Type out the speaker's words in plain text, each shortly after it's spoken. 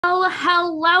Well,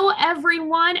 hello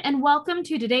everyone, and welcome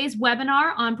to today's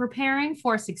webinar on preparing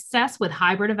for success with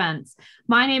hybrid events.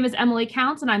 My name is Emily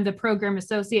Counts, and I'm the Program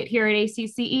Associate here at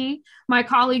ACCE. My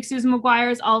colleague Susan McGuire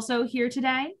is also here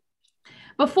today.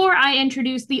 Before I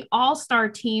introduce the all-star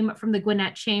team from the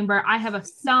Gwinnett Chamber, I have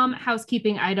some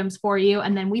housekeeping items for you,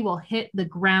 and then we will hit the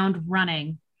ground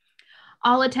running.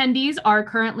 All attendees are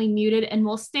currently muted and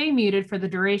will stay muted for the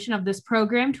duration of this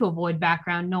program to avoid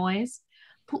background noise.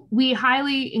 We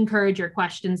highly encourage your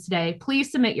questions today.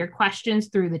 Please submit your questions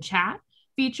through the chat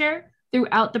feature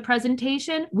throughout the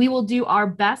presentation. We will do our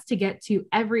best to get to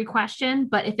every question,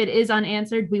 but if it is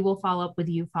unanswered, we will follow up with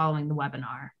you following the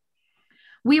webinar.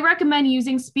 We recommend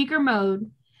using speaker mode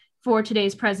for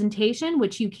today's presentation,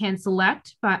 which you can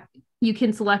select, but you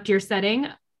can select your setting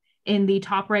in the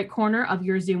top right corner of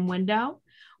your Zoom window.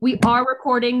 We are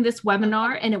recording this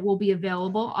webinar and it will be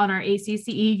available on our ACCE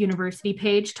University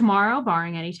page tomorrow,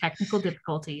 barring any technical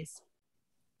difficulties.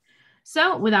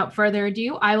 So without further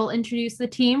ado, I will introduce the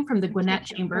team from the Gwinnett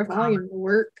Chamber of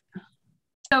Commerce.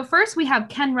 So first we have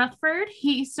Ken Rutherford.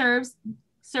 He serves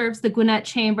the Gwinnett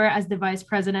Chamber as the Vice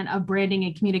President of Branding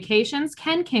and Communications.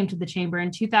 Ken came to the Chamber in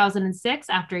 2006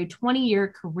 after a 20-year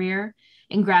career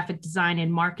in graphic design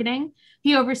and marketing.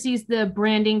 He oversees the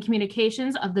branding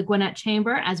communications of the Gwinnett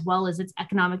Chamber, as well as its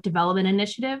economic development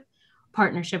initiative,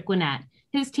 Partnership Gwinnett.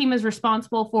 His team is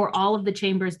responsible for all of the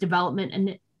Chamber's development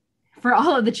and for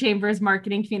all of the Chamber's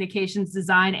marketing, communications,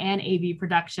 design, and AV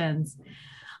productions.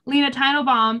 Lina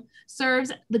Teitelbaum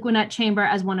serves the Gwinnett Chamber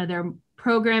as one of their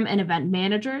program and event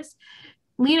managers.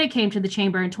 Lina came to the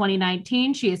Chamber in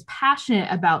 2019. She is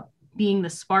passionate about being the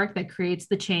spark that creates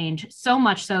the change, so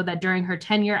much so that during her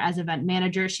tenure as event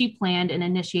manager, she planned and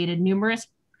initiated numerous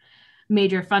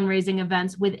major fundraising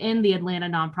events within the Atlanta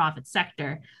nonprofit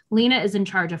sector. Lina is in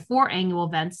charge of 4 annual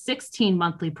events, 16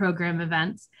 monthly program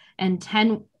events, and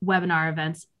 10 webinar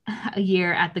events a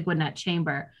year at the Gwinnett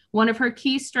Chamber. One of her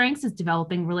key strengths is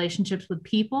developing relationships with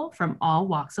people from all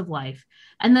walks of life.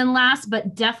 And then last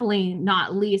but definitely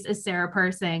not least is Sara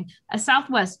Persing. A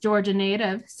Southwest Georgia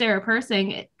native, Sara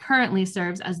Persing currently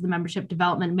serves as the Membership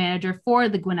Development Manager for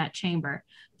the Gwinnett Chamber,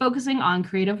 focusing on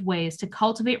creative ways to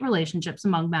cultivate relationships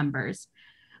among members.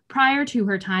 Prior to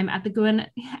her time at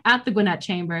the Gwinnett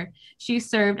Chamber, she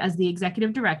served as the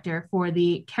Executive Director for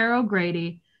the Carroll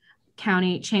Grady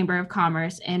County Chamber of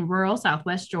Commerce in rural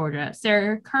Southwest Georgia.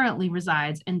 Sara currently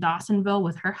resides in Dawsonville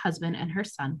with her husband and her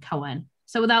son, Cohen.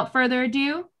 So without further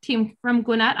ado, team from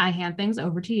Gwinnett, I hand things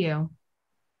over to you.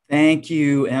 Thank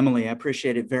you, Emily. I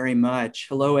appreciate it very much.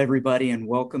 Hello, everybody, and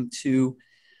welcome to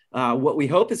what we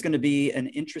hope is going to be an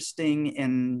interesting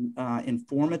and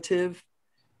informative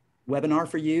webinar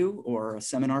for you or a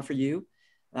seminar for you.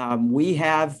 We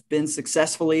have been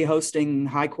successfully hosting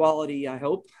high quality, I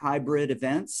hope, hybrid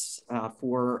events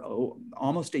for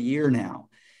almost a year now.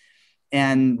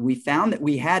 And we found that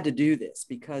we had to do this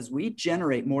because we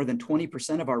generate more than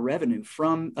 20% of our revenue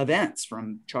from events,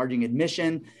 from charging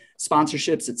admission,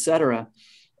 sponsorships, et cetera.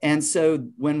 And so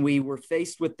when we were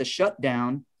faced with the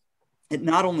shutdown, it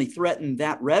not only threatened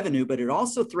that revenue, but it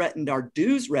also threatened our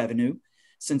dues revenue,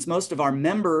 since most of our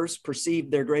members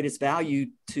perceive their greatest value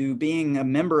to being a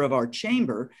member of our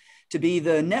chamber to be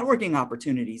the networking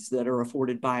opportunities that are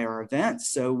afforded by our events.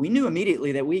 So we knew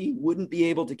immediately that we wouldn't be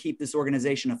able to keep this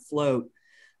organization afloat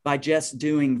by just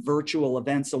doing virtual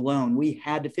events alone. We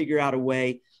had to figure out a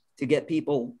way to get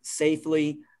people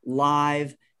safely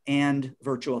live and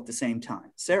virtual at the same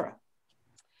time. Sara.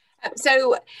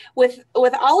 So with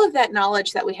all of that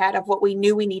knowledge that we had of what we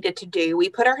knew we needed to do, we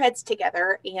put our heads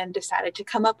together and decided to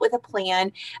come up with a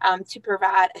plan to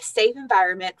provide a safe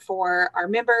environment for our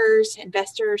members,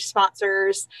 investors,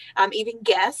 sponsors, even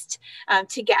guests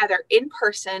to gather in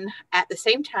person at the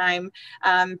same time,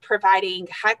 providing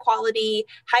high quality,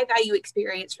 high value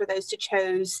experience for those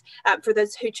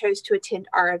who chose to attend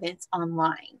our events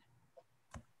online.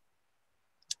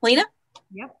 Lina?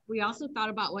 Yep. We also thought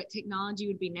about what technology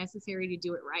would be necessary to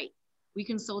do it right. We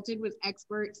consulted with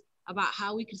experts about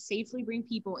how we could safely bring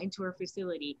people into our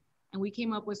facility, and we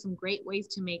came up with some great ways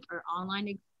to make our online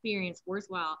experience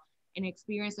worthwhile, an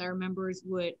experience that our members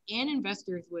would and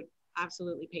investors would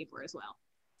absolutely pay for as well.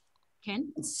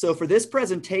 Ken? So for this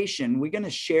presentation, we're going to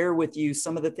share with you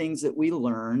some of the things that we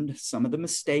learned, some of the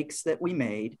mistakes that we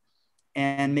made,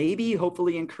 and maybe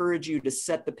hopefully encourage you to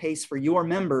set the pace for your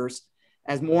members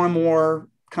as more and more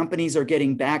companies are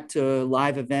getting back to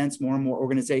live events, more and more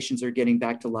organizations are getting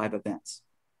back to live events.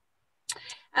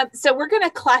 So we're going to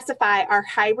classify our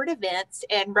hybrid events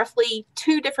in roughly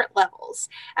 2 different levels,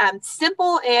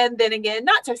 simple and then again,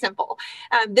 not so simple.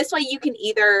 This way you can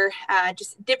either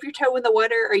just dip your toe in the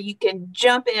water or you can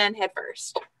jump in head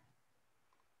first.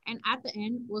 And at the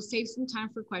end, we'll save some time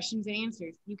for questions and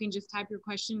answers. You can just type your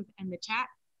questions in the chat,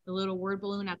 the little word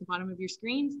balloon at the bottom of your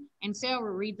screens, and Sarah will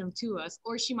read them to us,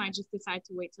 or she might just decide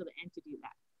to wait till the end to do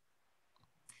that.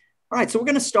 All right, so we're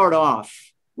going to start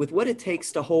off with what it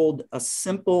takes to hold a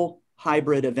simple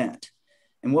hybrid event.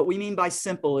 And what we mean by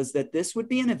simple is that this would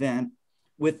be an event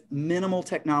with minimal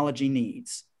technology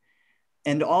needs.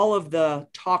 And all of the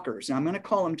talkers, and I'm going to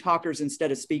call them talkers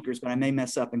instead of speakers, but I may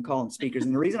mess up and call them speakers.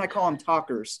 And the reason I call them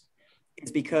talkers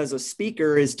is because a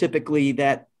speaker is typically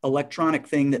that electronic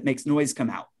thing that makes noise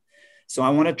come out. So I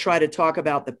want to try to talk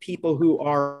about the people who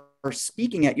are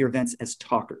speaking at your events as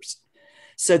talkers.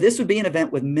 So this would be an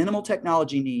event with minimal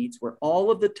technology needs where all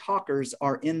of the talkers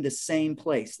are in the same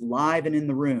place, live and in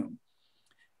the room.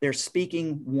 They're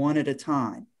speaking one at a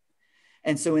time.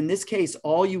 And so in this case,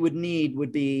 all you would need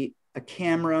would be a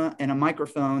camera and a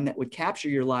microphone that would capture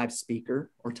your live speaker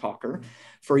or talker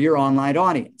for your online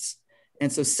audience.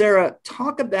 And so Sarah,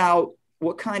 talk about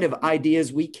what kind of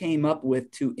ideas we came up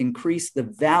with to increase the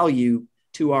value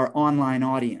to our online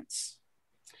audience.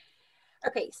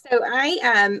 Okay, so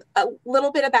a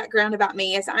little bit of background about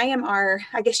me is I am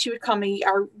I guess you would call me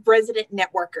our resident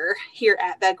networker here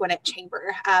at the Gwinnett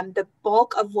Chamber. The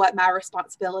bulk of what my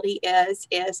responsibility is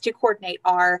to coordinate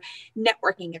our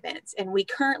networking events. And we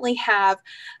currently have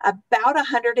about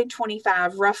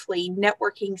 125 roughly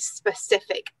networking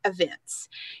specific events.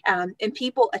 And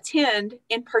people attend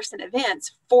in-person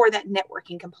events for that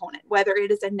networking component, whether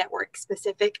it is a network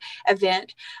specific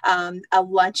event, a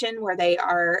luncheon where they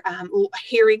are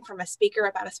hearing from a speaker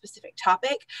about a specific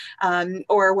topic,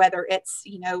 or whether it's,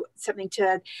 something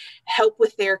to help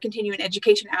with their continuing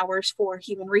education hours for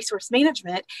human resource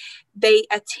management, they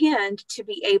attend to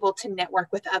be able to network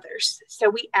with others. So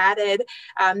we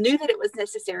knew that it was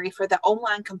necessary for the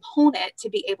online component to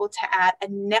be able to add a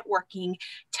networking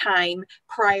time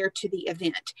prior to the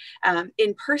event.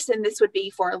 In person, this would be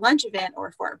for a lunch event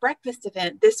or for a breakfast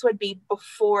event. This would be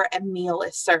before a meal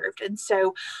is served. And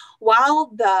so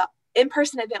while the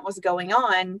in-person event was going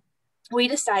on, we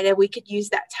decided we could use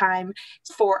that time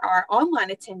for our online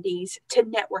attendees to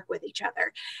network with each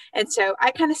other. And so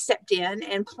I kind of stepped in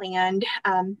and planned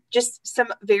just some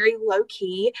very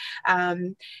low-key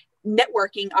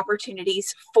networking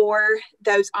opportunities for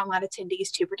those online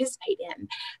attendees to participate in.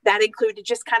 That included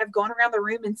just kind of going around the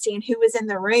room and seeing who was in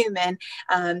the room and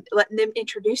letting them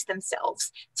introduce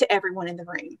themselves to everyone in the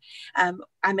room.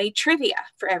 I made trivia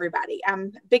for everybody.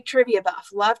 I'm a big trivia buff,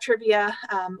 love trivia,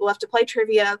 love to play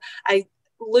trivia. I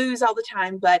lose all the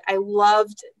time, but I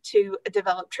loved to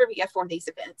develop trivia for these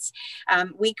events.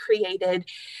 We created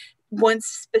one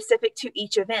specific to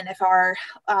each event. If our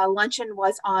luncheon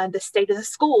was on the state of the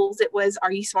schools, it was,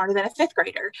 are you smarter than a fifth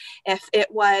grader? If it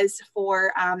was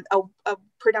for a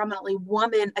predominantly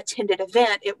woman attended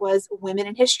event, it was women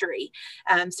in history.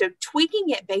 So tweaking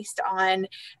it based on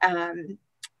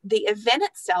the event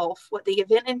itself, what the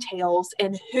event entails,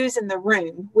 and who's in the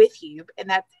room with you. And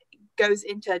that goes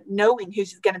into knowing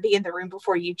who's going to be in the room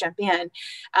before you jump in,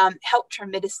 helped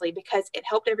tremendously because it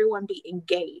helped everyone be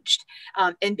engaged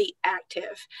and be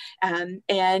active.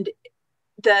 And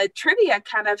the trivia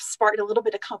kind of sparked a little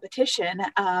bit of competition,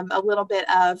 a little bit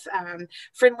of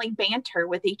friendly banter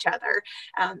with each other.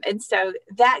 And so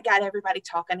that got everybody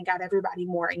talking and got everybody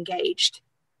more engaged.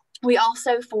 We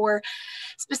also, for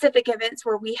specific events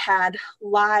where we had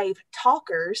live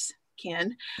talkers,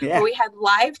 Ken, where we had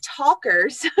live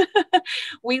talkers,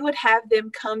 we would have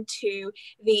them come to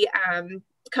the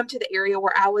area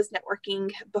where I was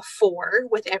networking before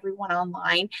with everyone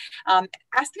online,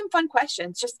 ask them fun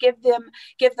questions, just give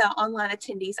the online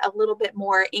attendees a little bit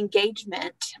more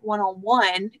engagement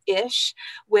one-on-one-ish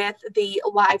with the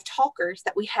live talkers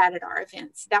that we had at our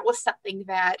events. That was something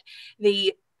that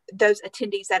those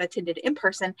attendees that attended in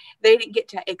person, they didn't get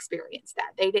to experience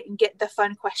that. They didn't get the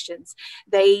fun questions.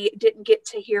 They didn't get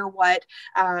to hear what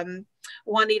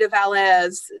Juanita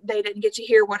Velez, they didn't get to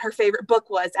hear what her favorite book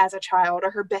was as a child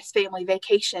or her best family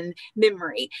vacation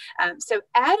memory. So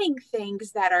adding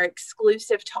things that are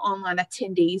exclusive to online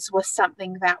attendees was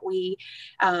something that we,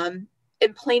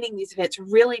 in planning these events,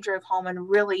 really drove home and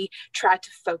really tried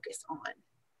to focus on.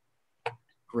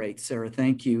 Great, Sarah,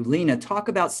 thank you. Lina, talk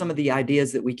about some of the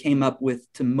ideas that we came up with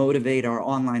to motivate our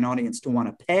online audience to want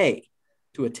to pay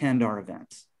to attend our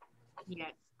events.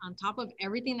 Yes, on top of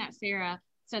everything that Sarah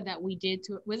said that we did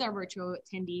with our virtual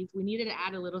attendees, we needed to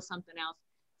add a little something else.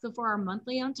 So for our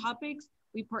monthly on topics,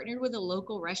 we partnered with a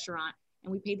local restaurant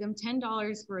and we paid them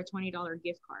 $10 for a $20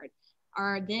 gift card.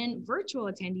 Our then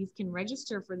virtual attendees can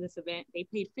register for this event. They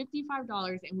paid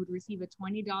 $55 and would receive a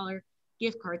 $20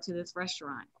 gift card to this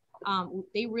restaurant.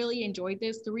 They really enjoyed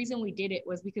this. The reason we did it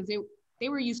was because they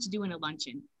were used to doing a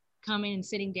luncheon, coming and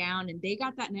sitting down, and they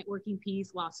got that networking piece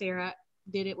while Sara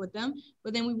did it with them.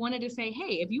 But then we wanted to say,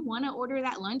 hey, if you want to order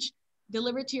that lunch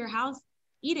delivered to your house,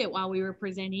 eat it while we were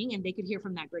presenting, and they could hear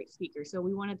from that great speaker. So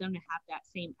we wanted them to have that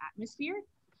same atmosphere.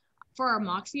 For our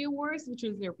Moxie Awards, which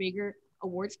was their bigger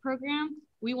awards program,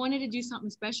 we wanted to do something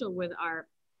special with our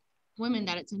women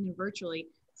that attended virtually.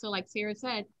 So like Sara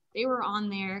said, they were on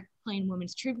there playing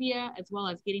women's trivia, as well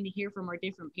as getting to hear from our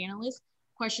different panelists,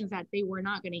 questions that they were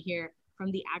not going to hear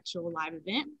from the actual live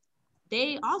event.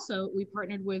 We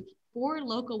partnered with 4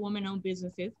 local woman-owned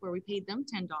businesses where we paid them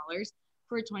 $10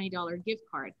 for a $20 gift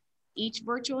card. Each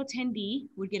virtual attendee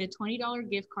would get a $20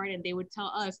 gift card, and they would tell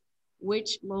us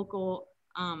which local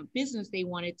business they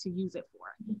wanted to use it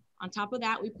for. On top of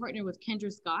that, we partnered with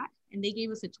Kendra Scott, and they gave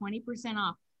us a 20%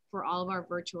 off for all of our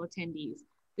virtual attendees.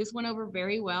 This went over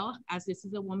very well, as this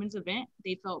is a women's event.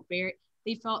 They felt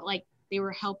like they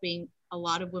were helping a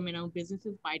lot of women-owned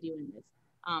businesses by doing this.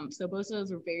 So both of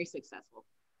those were very successful.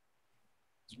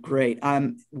 Great.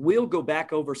 We'll go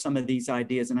back over some of these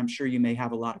ideas, and I'm sure you may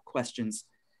have a lot of questions.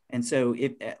 And so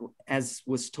as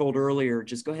was told earlier,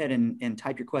 just go ahead and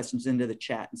type your questions into the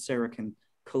chat, and Sara can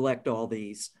collect all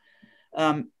these.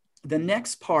 The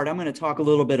next part, I'm going to talk a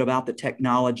little bit about the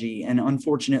technology. And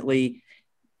unfortunately,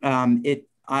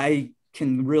 I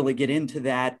can really get into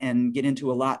that and get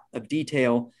into a lot of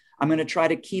detail. I'm going to try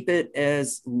to keep it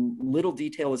as little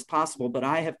detail as possible, but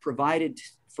I have provided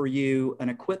for you an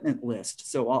equipment list.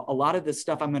 So a lot of the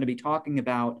stuff I'm going to be talking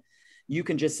about, you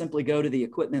can just simply go to the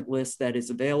equipment list that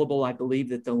is available. I believe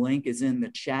that the link is in the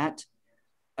chat.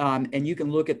 And you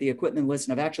can look at the equipment list.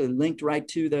 And I've actually linked right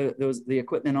to the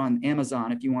equipment on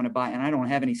Amazon if you want to buy. And I don't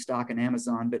have any stock in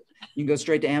Amazon, but you can go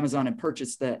straight to Amazon and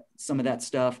purchase some of that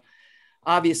stuff.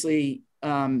 Obviously,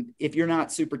 if you're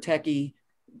not super techie,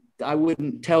 I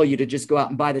wouldn't tell you to just go out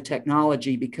and buy the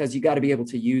technology, because you got to be able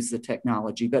to use the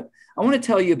technology. But I want to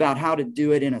tell you about how to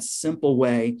do it in a simple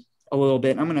way a little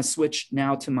bit. I'm going to switch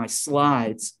now to my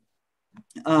slides.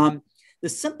 The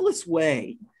simplest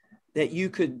way that you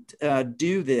could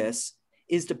do this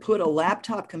is to put a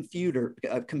laptop computer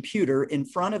in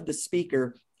front of the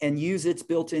speaker and use its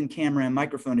built-in camera and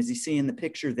microphone, as you see in the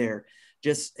picture there.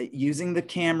 Just using the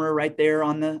camera right there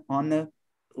on the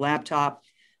laptop,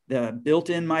 the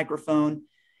built-in microphone.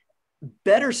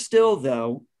 Better still,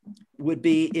 though, would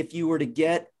be if you were to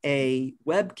get a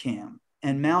webcam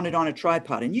and mount it on a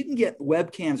tripod. And you can get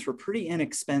webcams for pretty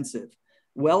inexpensive,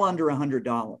 well under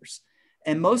 $100.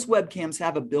 And most webcams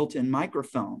have a built-in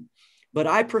microphone, but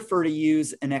I prefer to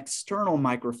use an external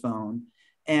microphone.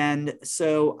 And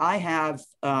so I have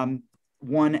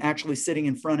one actually sitting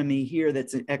in front of me here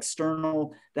that's an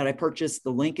external that I purchased. The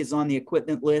link is on the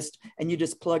equipment list, and you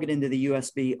just plug it into the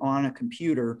USB on a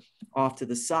computer off to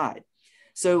the side.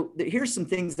 So here's some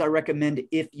things I recommend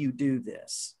if you do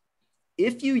this.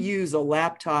 If you use a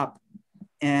laptop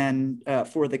and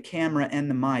for the camera and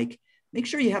the mic, make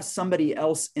sure you have somebody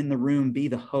else in the room be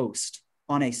the host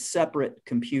on a separate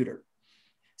computer,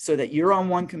 so that you're on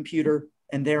one computer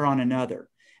and they're on another.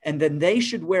 And then they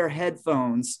should wear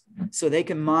headphones so they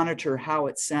can monitor how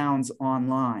it sounds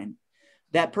online.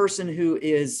 That person who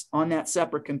is on that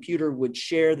separate computer would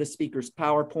share the speaker's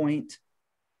PowerPoint.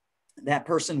 That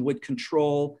person would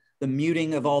control the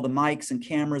muting of all the mics and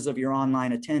cameras of your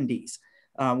online attendees.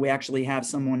 We actually have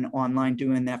someone online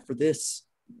doing that for this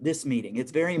meeting.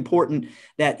 It's very important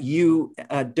that you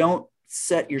don't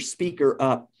set your speaker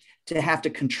up to have to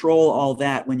control all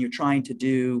that when you're trying to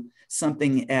do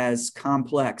something as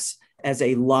complex as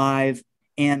a live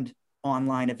and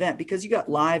online event, because you got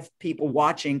live people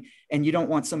watching and you don't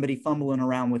want somebody fumbling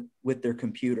around with their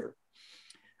computer.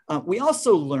 We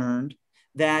also learned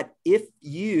that if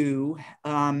you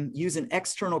use an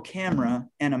external camera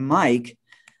and a mic,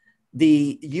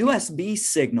 the USB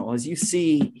signal, as you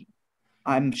see,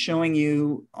 I'm showing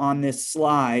you on this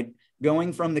slide,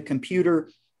 going from the computer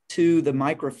to the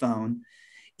microphone.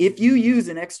 If you use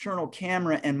an external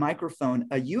camera and microphone,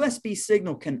 a USB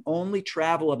signal can only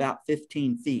travel about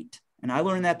 15 feet. And I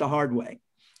learned that the hard way.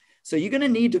 So you're going to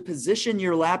need to position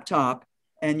your laptop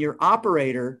and your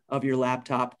operator of your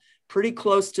laptop pretty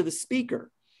close to the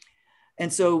speaker.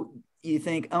 And so you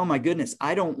think, oh my goodness,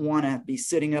 I don't want to be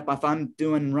sitting up. If I'm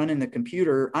running the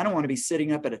computer, I don't want to be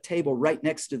sitting up at a table right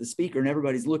next to the speaker and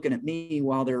everybody's looking at me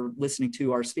while they're listening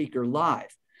to our speaker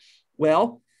live.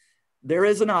 Well, there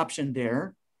is an option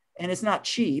there, and it's not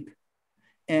cheap.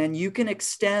 And you can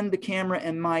extend the camera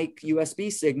and mic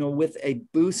USB signal with a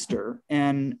booster.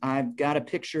 And I've got a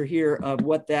picture here of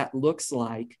what that looks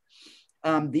like.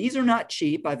 These are not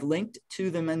cheap. I've linked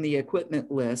to them in the equipment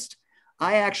list.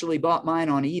 I actually bought mine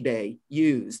on eBay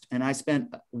used, and I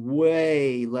spent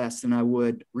way less than I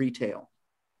would retail.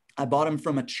 I bought them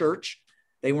from a church.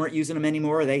 They weren't using them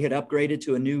anymore. They had upgraded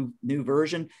to a new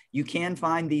version. You can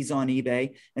find these on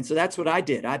eBay. And so that's what I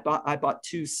did. I bought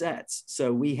 2 sets.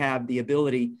 So we have the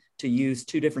ability to use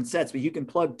 2 different sets, but you can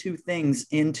plug 2 things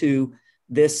into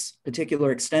this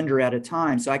particular extender at a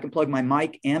time. So I can plug my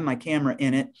mic and my camera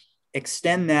in it,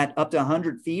 extend that up to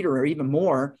 100 feet or even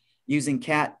more using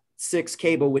Cat 6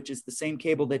 cable, which is the same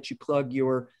cable that you plug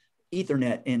your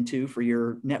Ethernet into for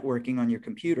your networking on your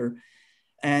computer.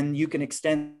 And you can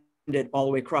extend it all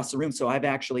the way across the room. So I've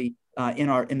actually,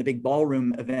 in the big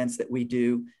ballroom events that we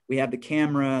do, we have the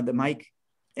camera, the mic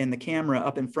and the camera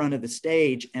up in front of the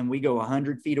stage, and we go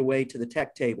 100 feet away to the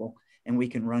tech table and we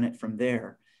can run it from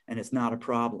there. And it's not a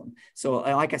problem. So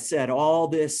like I said, all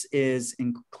this is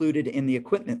included in the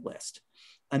equipment list.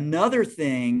 Another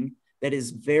thing that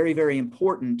is very, very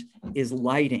important is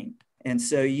lighting. And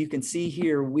so you can see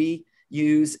here, we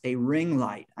use a ring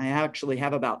light. I actually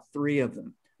have about 3 of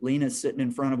them. Lina's sitting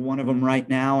in front of one of them right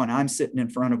now, and I'm standing in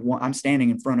front of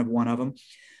one of them.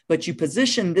 But you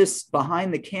position this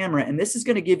behind the camera, and this is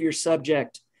going to give your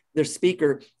subject, the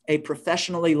speaker, a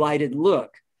professionally lighted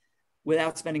look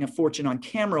without spending a fortune on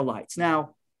camera lights.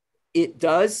 Now, it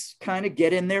does kind of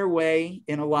get in their way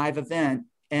in a live event,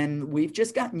 and we've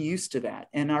just gotten used to that.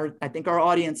 And I think our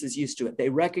audience is used to it. They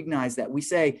recognize that. We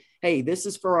say, hey, this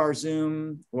is for our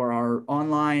Zoom or our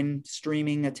online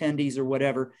streaming attendees or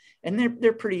whatever. And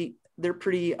they're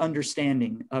pretty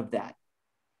understanding of that.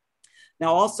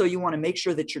 Now, also, you want to make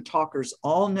sure that your talkers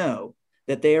all know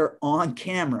that they are on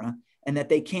camera and that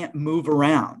they can't move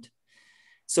around.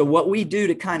 So what we do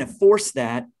to kind of force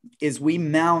that is we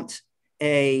mount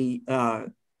a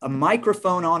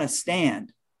microphone on a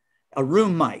stand, a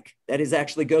room mic that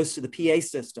actually goes to the PA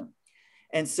system.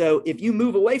 And so if you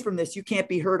move away from this, you can't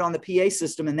be heard on the PA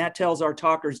system. And that tells our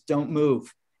talkers, don't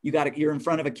move. You're in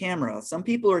front of a camera. Some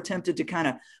people are tempted to kind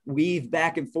of weave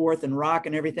back and forth and rock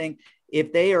and everything.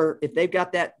 If they've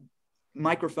got that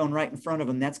microphone right in front of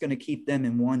them, that's going to keep them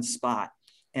in one spot.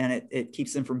 And it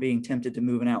keeps them from being tempted to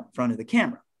moving out in front of the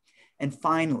camera. And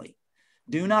finally,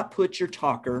 do not put your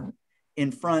talker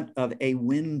in front of a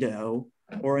window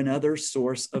or another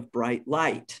source of bright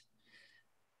light.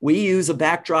 We use a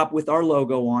backdrop with our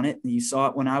logo on it. You saw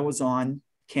it when I was on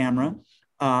camera.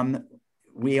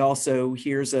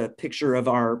 Here's a picture of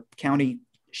our county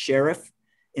sheriff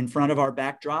in front of our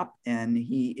backdrop, and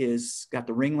he is got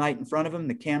the ring light in front of him,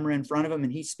 the camera in front of him,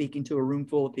 and he's speaking to a room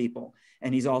full of people.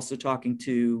 And he's also talking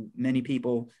to many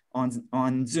people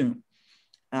on Zoom.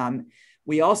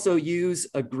 We also use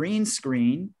a green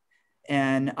screen,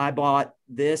 and I bought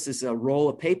this as a roll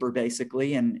of paper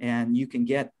basically, and you can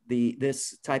get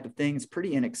this type of thing. It's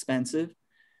pretty inexpensive.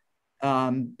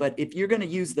 But if you're going to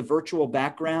use the virtual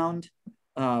background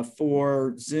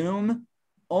for Zoom,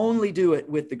 only do it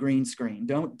with the green screen.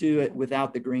 Don't do it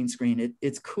without the green screen.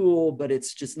 It's cool, but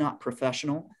it's just not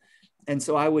professional. And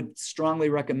so I would strongly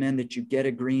recommend that you get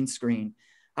a green screen.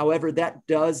 However, that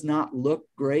does not look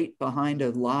great behind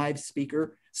a live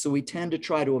speaker. So we tend to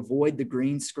try to avoid the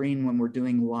green screen when we're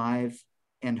doing live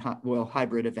and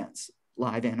hybrid events,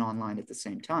 live and online at the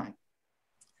same time.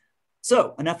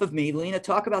 So enough of me. Lina,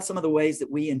 talk about some of the ways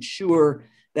that we ensure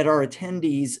that our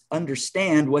attendees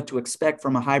understand what to expect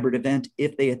from a hybrid event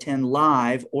if they attend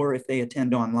live or if they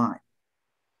attend online.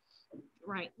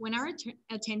 Right. When our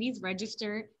attendees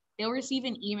register, they'll receive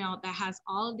an email that has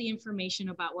all of the information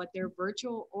about what their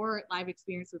virtual or live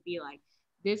experience would be like.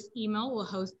 This email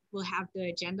will have the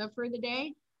agenda for the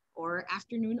day or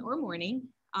afternoon or morning.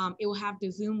 It will have the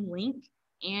Zoom link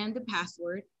and the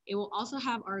password. It will also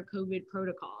have our COVID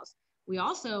protocols. We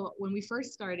also, when we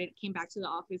first started, came back to the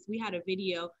office, we had a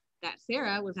video that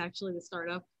Sara was actually the start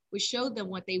of, which showed them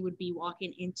what they would be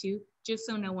walking into, just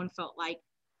so no one felt like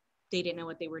they didn't know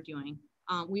what they were doing.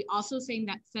 We also send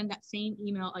that same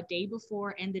email a day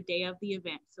before and the day of the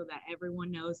event so that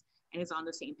everyone knows and is on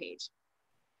the same page.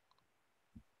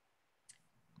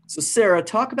 So Sara,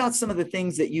 talk about some of the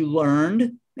things that you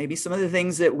learned, maybe some of the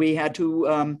things that we had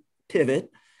to pivot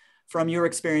from your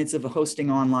experience of hosting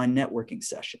online networking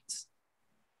sessions.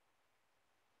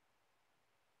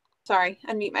 Sorry,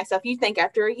 unmute myself. You think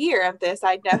after a year of this,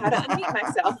 I'd know how to unmute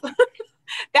myself.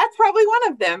 That's probably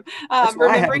one of them.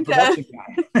 Remembering to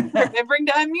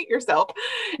unmute yourself.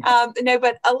 No,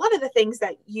 but a lot of the things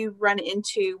that you run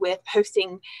into with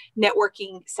hosting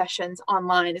networking sessions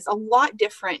online is a lot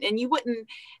different. And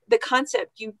the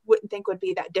concept you wouldn't think would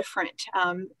be that different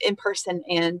in person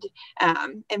and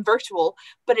virtual,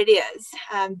 but it is.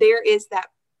 There is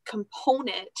that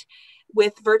component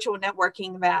with virtual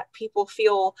networking that people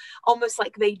feel almost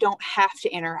like they don't have to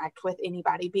interact with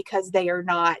anybody because they're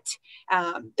not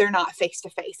face to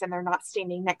face, and they're not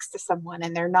standing next to someone,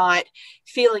 and they're not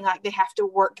feeling like they have to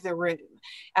work the room.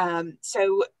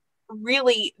 So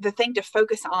really the thing to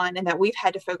focus on, and that we've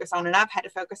had to focus on, and I've had to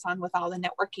focus on with all the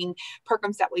networking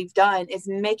programs that we've done, is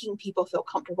making people feel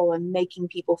comfortable and making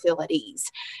people feel at ease.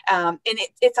 And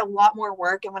it's a lot more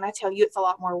work. And when I tell you it's a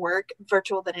lot more work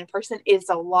virtual than in person, it's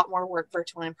a lot more work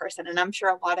virtual in person. And I'm sure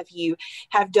a lot of you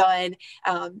have done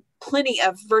plenty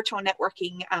of virtual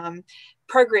networking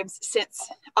programs since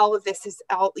all of this is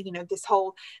all, this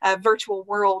whole virtual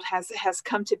world has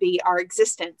come to be our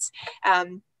existence.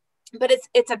 But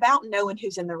it's about knowing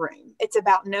who's in the room. It's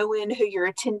about knowing who your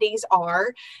attendees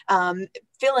are,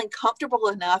 feeling comfortable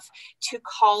enough to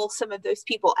call some of those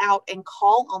people out and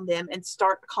call on them and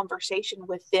start a conversation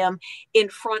with them in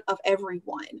front of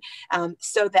everyone,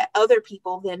 so that other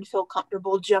people then feel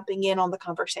comfortable jumping in on the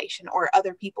conversation, or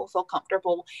other people feel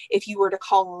comfortable, if you were to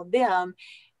call on them,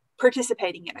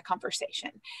 participating in a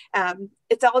conversation.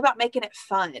 It's all about making it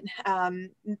fun.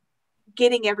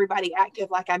 Getting everybody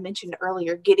active, like I mentioned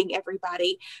earlier, getting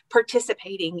everybody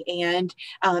participating and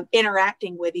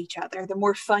interacting with each other. The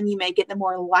more fun you make it, the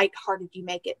more lighthearted you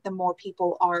make it, the more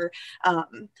people are,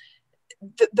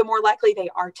 the more likely they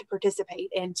are to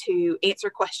participate and to answer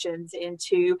questions and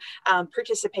to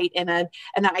participate in an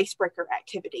icebreaker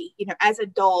activity. As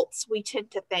adults, we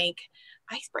tend to think,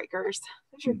 icebreakers,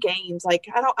 those are games. Like,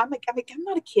 I'm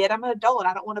not a kid, I'm an adult.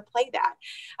 I don't want to play that.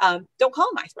 Don't call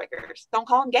them icebreakers. Don't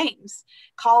call them games.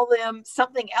 Call them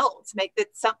something else. Make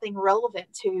that something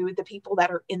relevant to the people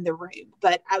that are in the room.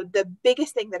 But the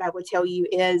biggest thing that I would tell you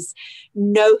is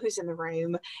know who's in the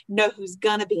room, know who's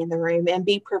going to be in the room, and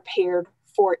be prepared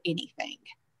for anything.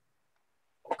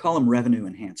 I'll call them revenue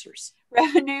enhancers.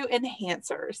 Revenue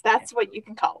enhancers. That's what you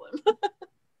can call them.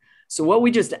 So what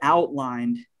we just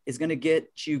outlined is going to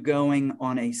get you going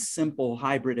on a simple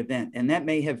hybrid event. And that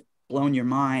may have blown your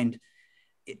mind.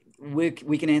 We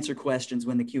can answer questions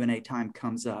when the Q&A time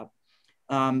comes up.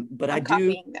 But I'm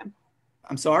copying them.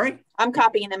 I'm sorry? I'm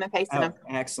copying them and pasting them.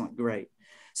 Excellent. Great.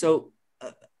 So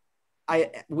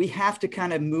we have to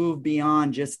kind of move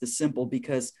beyond just the simple,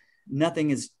 because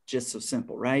nothing is just so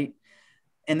simple, right?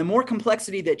 And the more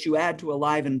complexity that you add to a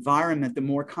live environment, the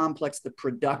more complex the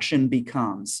production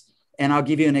becomes. And I'll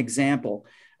give you an example.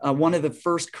 One of the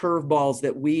first curveballs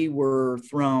that we were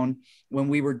thrown when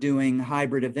we were doing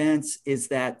hybrid events is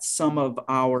that some of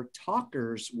our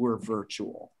talkers were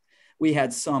virtual. We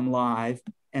had some live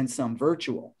and some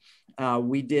virtual.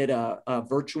 We did a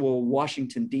virtual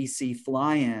Washington, D.C.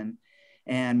 fly-in,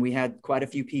 and we had quite a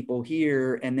few people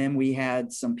here. And then we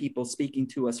had some people speaking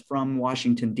to us from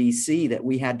Washington, D.C. that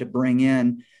we had to bring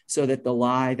in so that the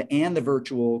live and the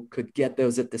virtual could get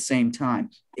those at the same time.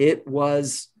 It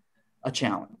was a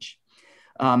challenge.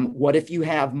 What if you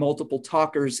have multiple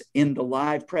talkers in the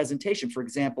live presentation? For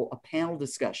example, a panel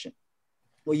discussion.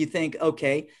 Well, you think,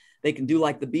 okay, they can do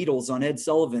like the Beatles on Ed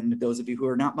Sullivan. Those of you who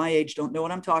are not my age don't know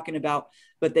what I'm talking about,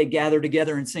 but they gather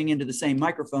together and sing into the same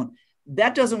microphone.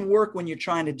 That doesn't work when you're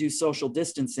trying to do social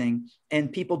distancing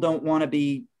and people don't want to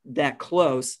be that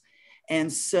close.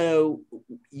 And so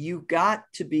you got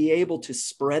to be able to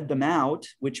spread them out,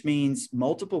 which means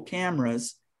multiple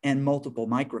cameras and multiple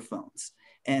microphones.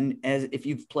 And if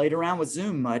you've played around with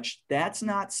Zoom much, that's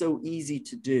not so easy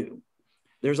to do.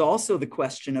 There's also the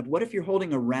question of, what if you're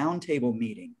holding a roundtable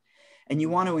meeting and you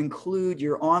want to include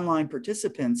your online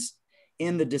participants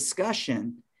in the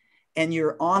discussion, and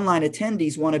your online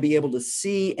attendees want to be able to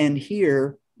see and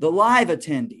hear the live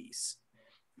attendees?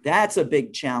 That's a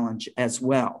big challenge as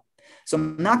well. So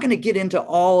I'm not going to get into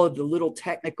all of the little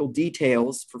technical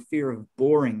details for fear of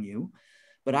boring you,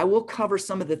 but I will cover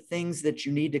some of the things that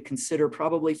you need to consider,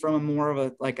 probably from a more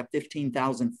of a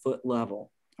 15,000 foot level.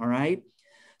 All right.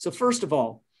 So first of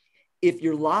all, if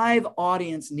your live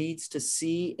audience needs to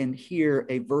see and hear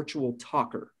a virtual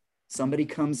talker, somebody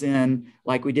comes in,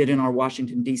 like we did in our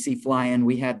Washington, D.C. fly-in,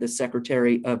 we had the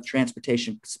Secretary of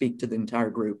Transportation speak to the entire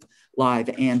group live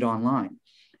and online.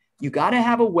 You got to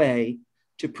have a way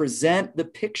to present the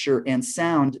picture and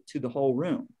sound to the whole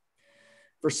room.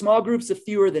 For small groups of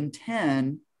fewer than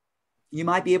 10, you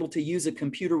might be able to use a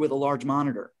computer with a large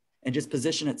monitor and just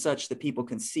position it such that people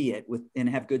can see it and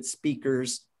have good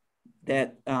speakers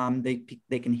that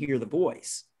they can hear the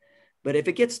voice. But if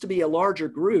it gets to be a larger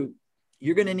group,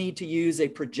 you're going to need to use a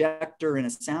projector and a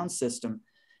sound system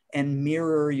and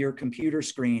mirror your computer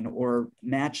screen, or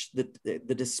match the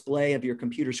display of your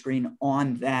computer screen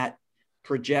on that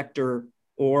projector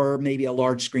or maybe a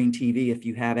large screen TV if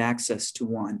you have access to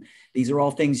one. These are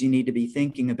all things you need to be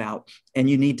thinking about, and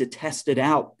you need to test it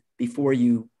out before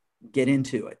you get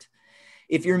into it.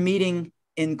 If your meeting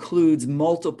includes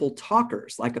multiple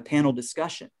talkers, like a panel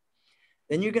discussion,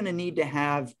 then you're going to need to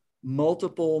have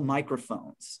multiple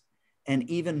microphones and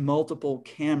even multiple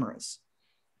cameras.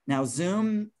 Now,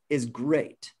 Zoom is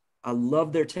great. I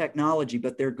love their technology,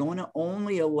 but they're going to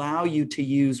only allow you to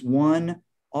use one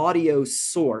audio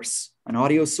source. An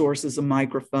audio source is a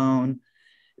microphone.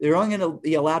 They're only going to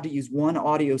be allowed to use one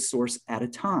audio source at a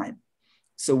time.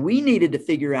 So we needed to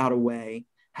figure out a way,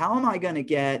 how am I going to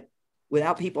get,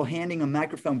 without people handing a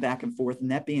microphone back and forth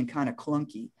and that being kind of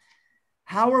clunky,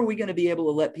 how are we going to be able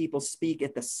to let people speak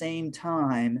at the same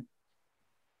time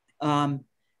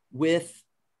with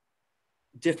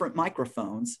different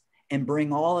microphones and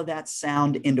bring all of that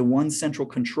sound into one central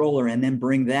controller and then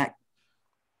bring that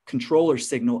controller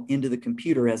signal into the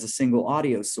computer as a single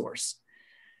audio source?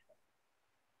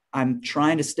 I'm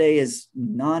trying to stay as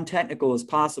non-technical as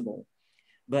possible,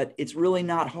 but it's really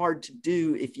not hard to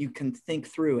do if you can think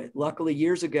through it. Luckily,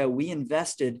 years ago, we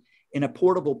invested in a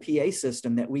portable PA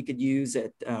system that we could use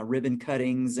at ribbon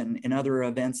cuttings and other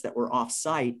events that were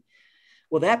off-site.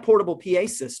 Well, that portable PA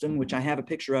system, which I have a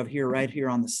picture of here, right here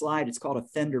on the slide, it's called a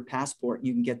Fender Passport.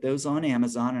 You can get those on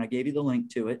Amazon, and I gave you the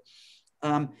link to it.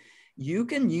 You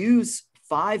can use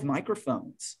 5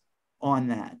 microphones on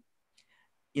that.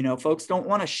 You know, folks don't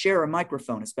want to share a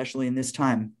microphone, especially in this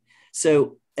time.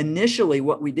 So initially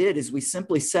what we did is we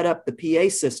simply set up the PA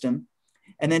system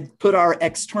and then put our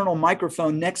external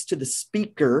microphone next to the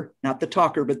speaker, not the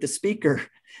talker, but the speaker.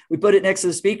 We put it next to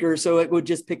the speaker so it would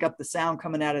just pick up the sound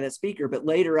coming out of that speaker. But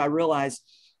later I realized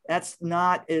that's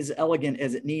not as elegant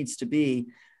as it needs to be.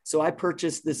 So I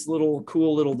purchased this little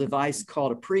cool little device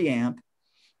called a preamp.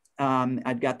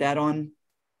 I've got that on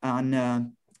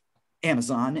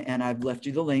Amazon, and I've left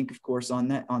you the link, of course, on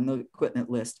the equipment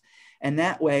list. And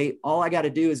that way, all I got to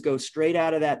do is go straight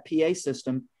out of that PA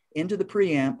system into the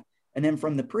preamp, and then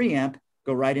from the preamp,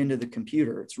 go right into the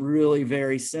computer. It's really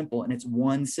very simple, and it's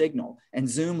one signal. And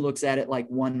Zoom looks at it like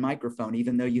one microphone,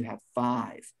 even though you have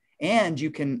 5. And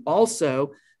you can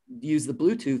also use the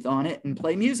Bluetooth on it and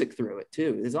play music through it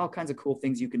too. There's all kinds of cool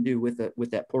things you can do with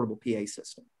that portable PA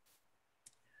system.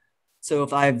 So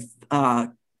if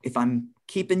I'm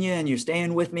keeping you and you're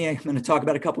staying with me, I'm going to talk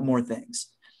about a couple more things.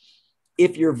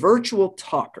 If your virtual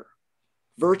talker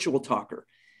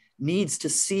needs to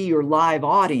see your live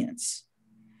audience,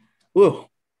 whoa,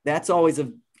 that's always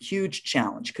a huge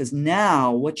challenge, because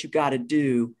now what you got to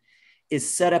do is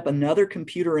set up another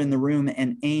computer in the room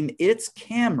and aim its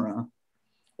camera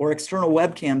or external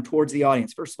webcam towards the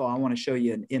audience. First of all, I want to show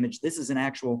you an image. This is an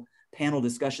actual panel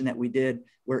discussion that we did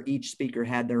where each speaker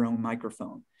had their own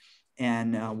microphone.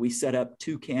 And we set up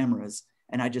 2 cameras,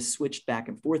 and I just switched back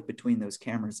and forth between those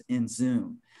cameras in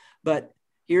Zoom. But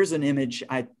here's an image.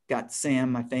 I got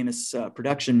Sam, my famous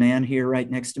production man, here right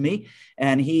next to me,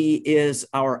 and he is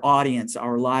our audience,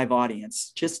 our live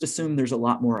audience. Just assume there's a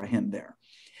lot more of him there.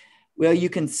 Well, you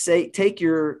can take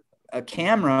your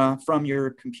camera from your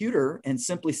computer and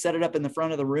simply set it up in the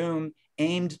front of the room,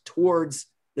 aimed towards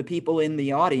the people in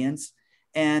the audience,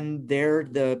 and there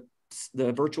the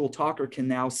virtual talker can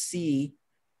now see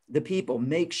the people.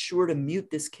 Make sure to mute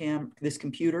this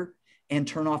computer and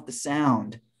turn off the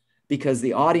sound, because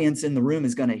the audience in the room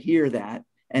is going to hear that.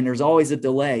 And there's always a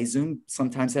delay. Zoom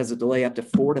sometimes has a delay up to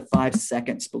 4 to 5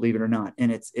 seconds, believe it or not.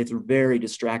 And it's very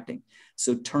distracting.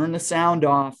 So turn the sound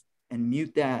off and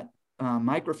mute that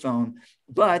microphone.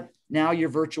 But now your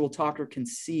virtual talker can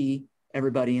see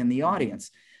everybody in the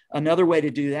audience. Another way to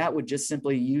do that would just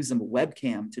simply use a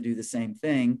webcam to do the same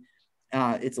thing.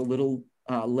 It's a little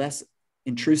less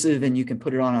intrusive, and you can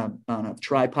put it on a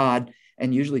tripod,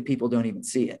 and usually people don't even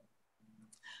see it.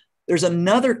 There's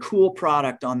another cool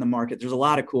product on the market. There's a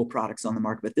lot of cool products on the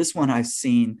market, but this one I've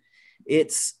seen,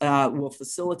 it's will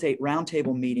facilitate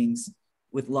roundtable meetings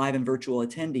with live and virtual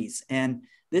attendees. And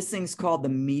this thing's called the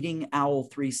Meeting Owl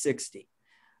 360.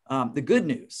 The good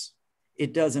news,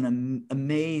 it does an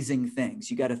amazing things.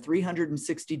 You got a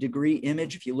 360-degree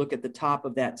image. If you look at the top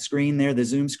of that screen there, the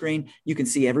Zoom screen, you can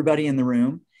see everybody in the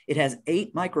room. It has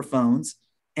 8 microphones,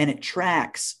 and it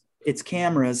tracks its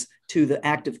cameras to the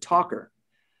active talker.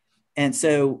 And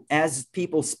so as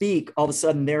people speak, all of a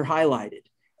sudden they're highlighted,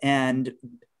 and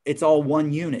it's all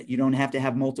one unit. You don't have to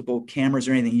have multiple cameras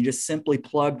or anything. You just simply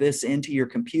plug this into your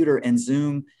computer, and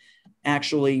Zoom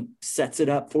actually sets it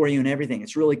up for you and everything.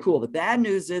 It's really cool. The bad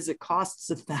news is it costs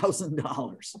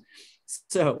 $1,000.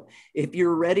 So if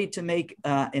you're ready to make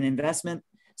an investment,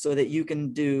 so that you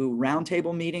can do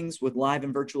roundtable meetings with live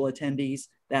and virtual attendees.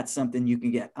 That's something you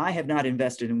can get. I have not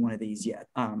invested in one of these yet.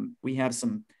 We have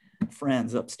some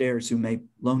friends upstairs who may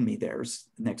loan me theirs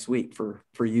next week for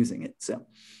using it. So,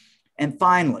 and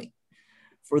finally,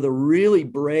 for the really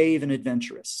brave and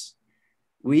adventurous,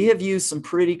 we have used some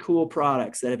pretty cool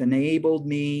products that have enabled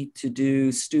me to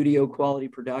do studio quality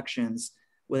productions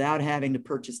without having to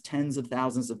purchase tens of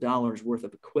thousands of dollars worth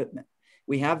of equipment.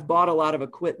 We have bought a lot of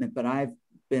equipment, but I've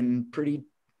been pretty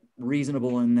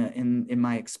reasonable in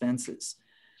my expenses.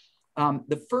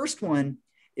 The first one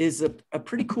is a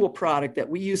pretty cool product that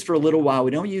we used for a little while.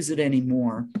 We don't use it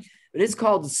anymore, but it's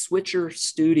called Switcher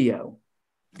Studio.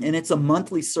 And it's a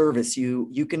monthly service.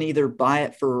 You can either buy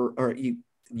it or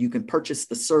you can purchase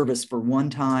the service for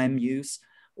one-time use,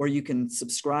 or you can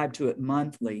subscribe to it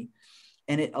monthly.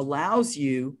 And it allows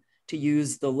you to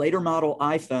use the later model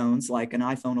iPhones, like an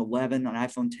iPhone 11, an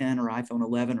iPhone 10, or iPhone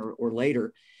 11 or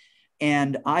later,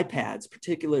 and iPads,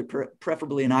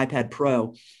 preferably an iPad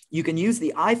Pro. You can use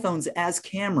the iPhones as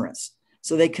cameras.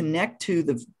 So they connect to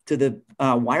the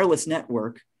wireless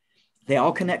network. They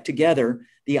all connect together.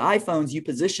 The iPhones, you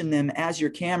position them as your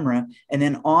camera, and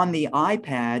then on the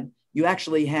iPad, you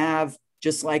actually have,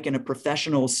 just like in a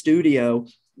professional studio,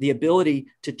 the ability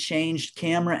to change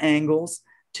camera angles,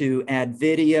 to add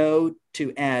video,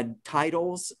 to add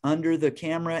titles under the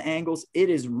camera angles. It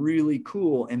is really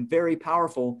cool and very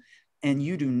powerful, and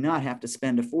you do not have to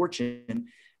spend a fortune.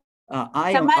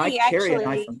 I carry an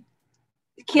iPhone.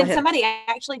 Somebody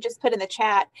actually just put in the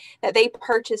chat that they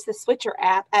purchased the Switcher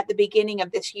app at the beginning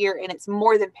of this year, and it's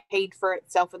more than paid for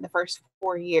itself in the first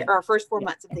 4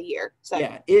 months of the year. So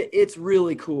yeah, it's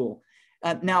really cool.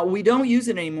 Now, we don't use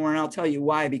it anymore, and I'll tell you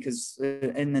why, because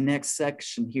in the next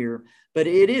section here, but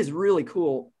it is really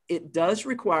cool. It does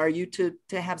require you to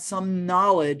have some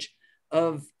knowledge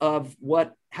of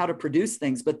how to produce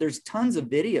things, but there's tons of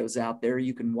videos out there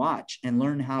you can watch and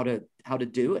learn how to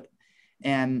do it.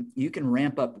 And you can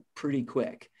ramp up pretty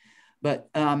quick. But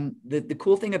the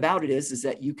cool thing about it is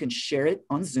that you can share it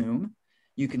on Zoom.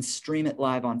 You can stream it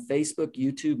live on Facebook,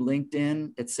 YouTube,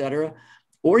 LinkedIn, etc.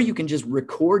 Or you can just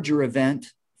record your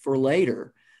event for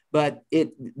later. But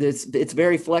it's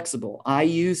very flexible. I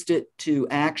used it to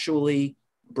actually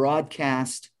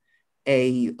broadcast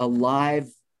a live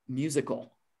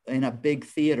musical in a big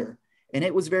theater. And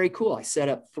it was very cool. I set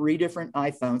up 3 different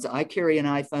iPhones. I carry an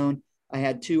iPhone. I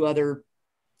had 2 other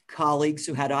colleagues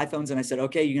who had iPhones, and I said,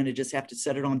 okay, you're going to just have to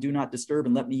set it on Do Not Disturb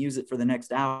and let me use it for the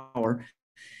next hour.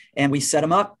 And we set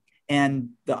them up, and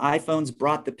the iPhones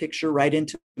brought the picture right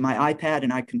into my iPad,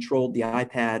 and I controlled the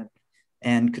iPad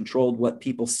and controlled what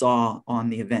people saw on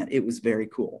the event. It was very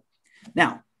cool.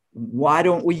 Now, why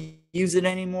don't we use it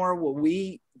anymore? Well,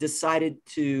 we decided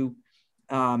to,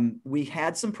 we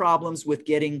had some problems with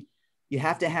you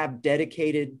have to have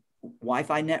dedicated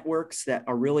Wi-Fi networks that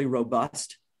are really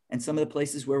robust. And some of the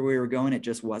places where we were going, it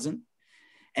just wasn't.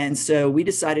 And so we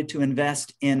decided to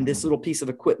invest in this little piece of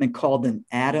equipment called an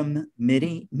Atom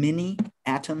Mini,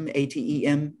 Atom,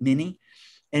 ATEM Mini.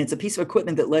 And it's a piece of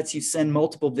equipment that lets you send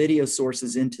multiple video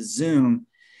sources into Zoom,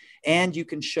 and you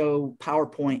can show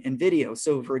PowerPoint and video.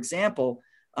 So for example,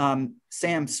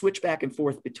 Sam, switch back and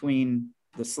forth between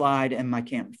the slide and my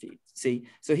camera feed. See,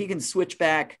 so he can switch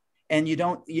back, and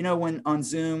when on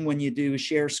Zoom, when you do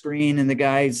share screen and the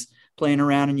guy's playing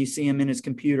around and you see him in his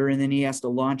computer and then he has to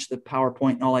launch the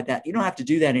PowerPoint and all like that. You don't have to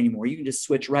do that anymore. You can just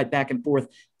switch right back and forth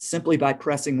simply by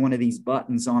pressing one of these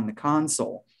buttons on the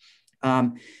console.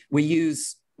 We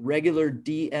use regular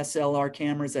DSLR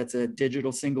cameras. That's a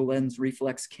digital single lens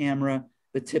reflex camera,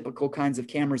 the typical kinds of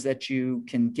cameras that you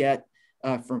can get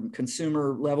from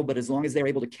consumer level, but as long as they're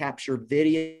able to capture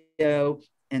video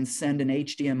and send an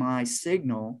HDMI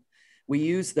signal, we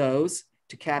use those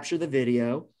to capture the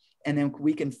video. And then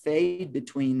we can fade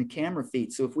between the camera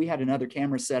feeds. So if we had another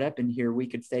camera set up in here, we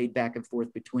could fade back and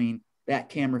forth between that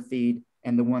camera feed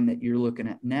and the one that you're looking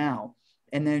at now.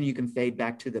 And then you can fade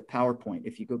back to the PowerPoint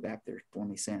if you go back there for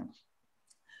me, Sam.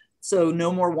 So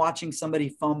no more watching somebody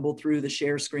fumble through the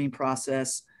share screen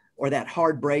process, or that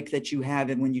hard break that you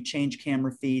have when you change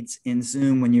camera feeds in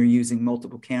Zoom when you're using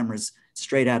multiple cameras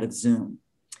straight out of Zoom.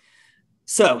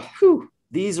 So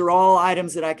these are all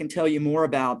items that I can tell you more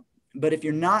about. But if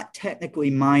you're not technically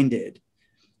minded,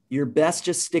 you're best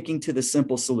just sticking to the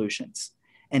simple solutions.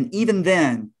 And even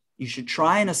then, you should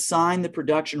try and assign the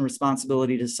production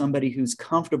responsibility to somebody who's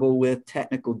comfortable with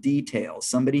technical details,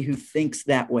 somebody who thinks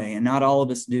that way, and not all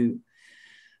of us do.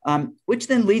 Which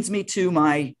then leads me to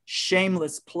my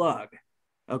shameless plug,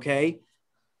 okay?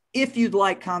 If you'd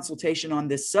like consultation on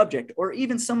this subject, or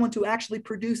even someone to actually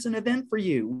produce an event for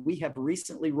you, we have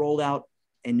recently rolled out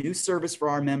a new service for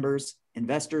our members,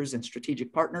 investors, and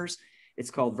strategic partners.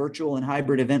 It's called Virtual and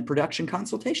Hybrid Event Production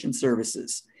Consultation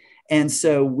Services. And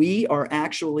so we are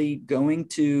actually going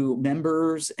to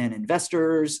members and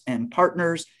investors and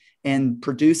partners and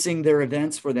producing their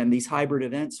events for them, these hybrid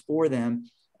events for them,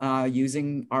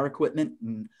 using our equipment.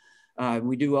 And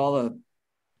we do all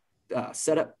the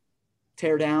setup,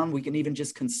 tear down. We can even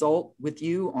just consult with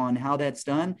you on how that's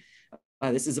done.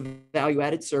 This is a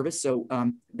value-added service, so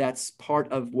that's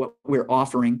part of what we're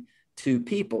offering to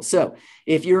people. So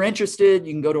if you're interested,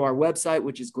 you can go to our website,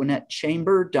 which is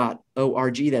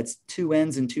gwinnettchamber.org. That's 2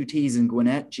 N's and 2 T's in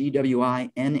Gwinnett,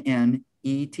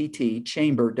 GWINNETT,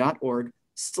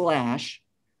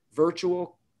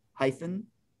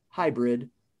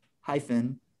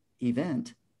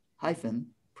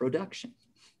 chamber.org/virtual-hybrid-event-production.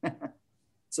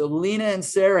 So Lina and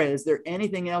Sara, is there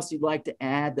anything else you'd like to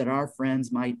add that our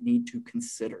friends might need to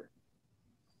consider?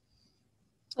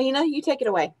 Lina, you take it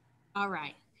away. All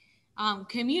right.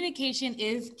 Communication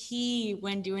is key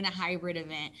when doing a hybrid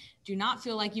event. Do not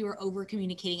feel like you are over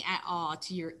communicating at all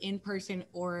to your in-person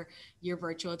or your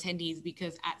virtual attendees,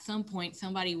 because at some point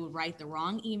somebody will write the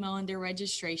wrong email in their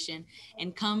registration,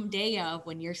 and come day of,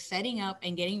 when you're setting up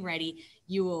and getting ready,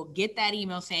 you will get that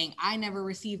email saying, I never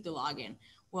received the login.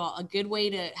 Well, a good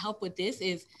way to help with this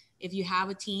is, if you have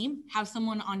a team, have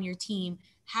someone on your team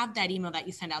have that email that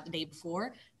you sent out the day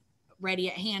before ready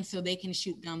at hand, so they can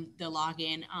shoot them the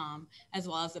login as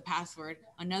well as the password.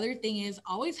 Another thing is,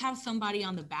 always have somebody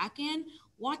on the back end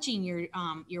watching your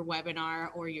webinar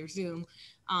or your Zoom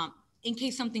in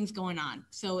case something's going on.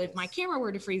 So if my camera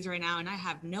were to freeze right now and I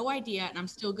have no idea and I'm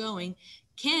still going,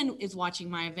 Ken is watching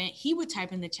my event. He would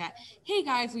type in the chat, hey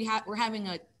guys, we're having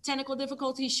a technical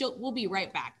difficulty. We'll be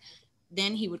right back.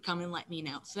 Then he would come and let me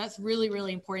know. So that's really,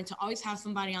 really important to always have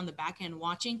somebody on the back end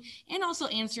watching, and also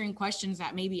answering questions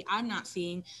that maybe I'm not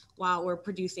seeing while we're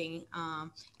producing.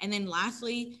 And then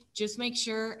lastly, just make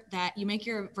sure that you make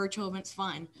your virtual events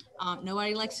fun.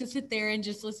 Nobody likes to sit there and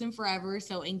just listen forever.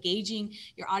 So engaging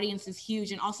your audience is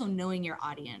huge, and also knowing your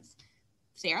audience.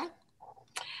 Sara?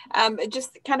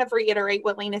 Just kind of reiterate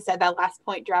what Lina said, that last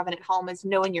point, driving it home, is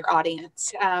knowing your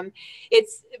audience.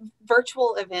 It's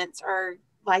virtual events are,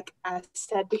 like I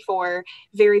said before,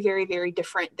 very, very, very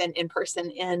different than in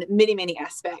person in many, many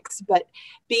aspects. But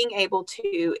being able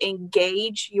to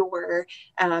engage your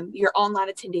online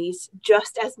attendees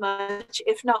just as much,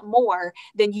 if not more,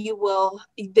 than you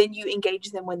engage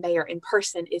them when they are in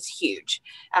person is huge.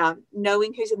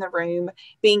 Knowing who's in the room,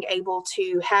 being able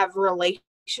to have relationships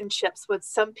with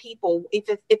some people. If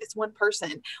it's one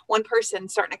person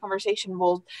starting a conversation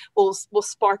will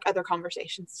spark other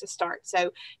conversations to start.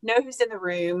 So know who's in the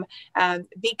room.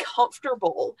 Be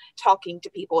comfortable talking to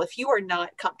people. If you are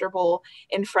not comfortable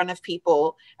in front of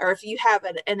people, or if you have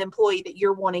an employee that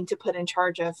you're wanting to put in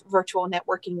charge of virtual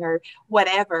networking or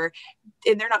whatever,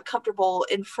 and they're not comfortable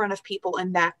in front of people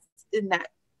in that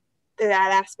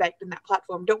aspect, in that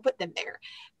platform, don't put them there.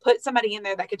 Put somebody in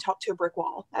there that could talk to a brick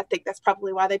wall. I think that's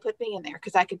probably why they put me in there,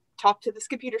 because I could talk to this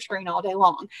computer screen all day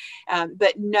long.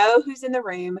 But know who's in the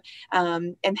room,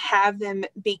 and have them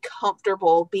be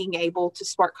comfortable being able to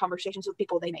spark conversations with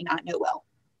people they may not know well.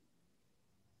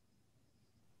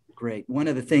 Great. One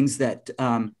of the things that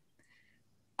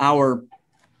our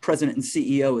president and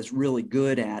CEO is really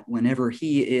good at, whenever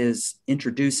he is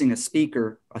introducing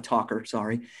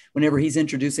whenever he's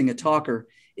introducing a talker,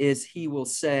 is he will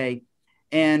say,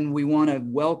 and we want to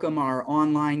welcome our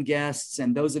online guests,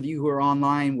 and those of you who are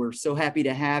online, we're so happy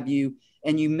to have you.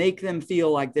 And you make them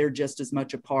feel like they're just as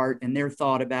much a part, and they're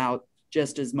thought about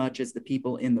just as much as the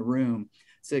people in the room.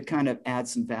 So it kind of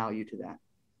adds some value to that.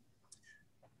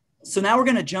 So now we're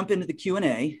going to jump into the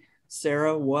Q&A.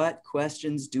 Sara, what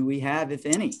questions do we have, if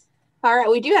any? All right,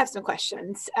 we do have some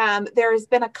questions. There's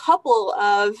been a couple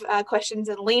of questions,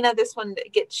 and Lina, this one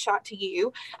gets shot to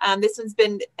you. This one's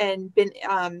been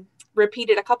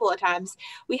repeated a couple of times.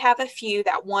 We have a few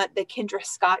that want the Kendra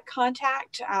Scott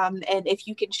contact, and if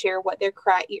you can share what their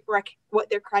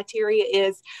criteria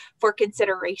is for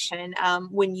consideration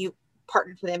when you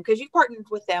partnered with them, because you've partnered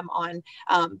with them on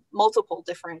multiple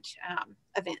different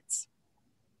events.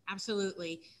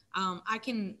 Absolutely. I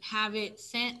can have it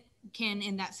sent, Ken,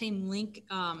 in that same link,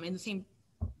 in the same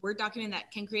Word document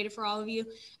that Ken created for all of you.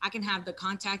 I can have the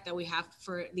contact that we have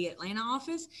for the Atlanta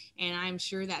office, and I'm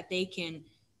sure that they can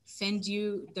send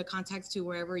you the contacts to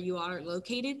wherever you are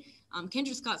located.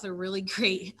 Kendra Scott's a really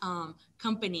great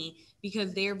company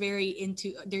because they're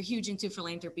huge into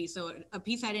philanthropy. So a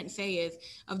piece I didn't say is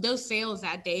of those sales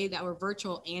that day that were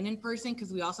virtual and in person,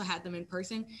 because we also had them in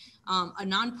person, a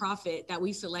nonprofit that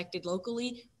we selected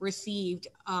locally received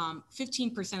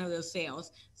 15% of those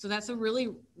sales. So that's a really,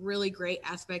 really great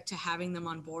aspect to having them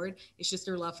on board. It's just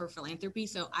their love for philanthropy.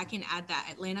 So I can add that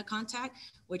Atlanta contact,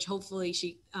 which hopefully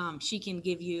she can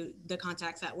give you the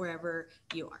contacts at wherever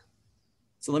you are.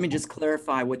 So let me just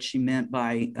clarify what she meant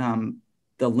by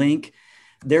the link.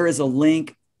 There is a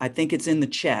link, I think it's in the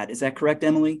chat. Is that correct,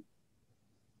 Emily?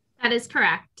 That is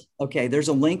correct. Okay, there's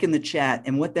a link in the chat.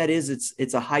 And what that is,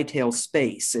 it's a Hightail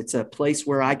space. It's a place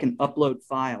where I can upload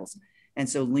files. And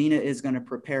so Lina is going to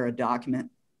prepare a document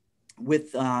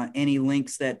with any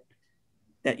links that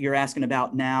you're asking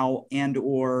about now and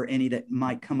or any that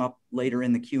might come up later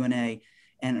in the Q&A.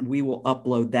 And we will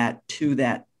upload that to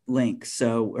that link,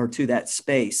 or to that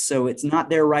space. So it's not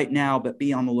there right now, but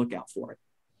be on the lookout for it.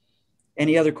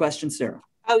 Any other questions, Sarah?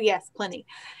 Oh, yes, plenty.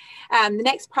 The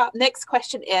next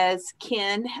question is,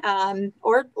 Ken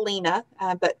or Lina,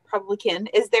 but probably Ken,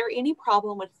 is there any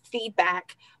problem with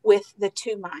feedback with the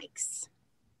two mics?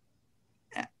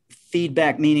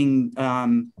 Feedback meaning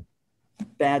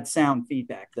bad sound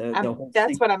feedback.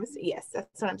 That's what I'm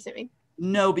assuming.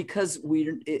 No, because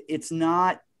it's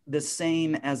not the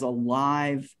same as a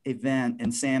live event,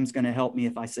 and Sam's going to help me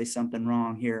if I say something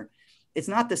wrong here. It's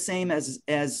not the same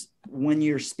as when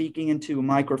you're speaking into a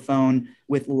microphone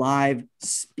with live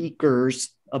speakers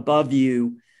above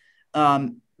you.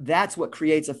 That's what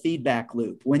creates a feedback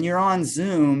loop. When you're on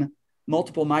Zoom,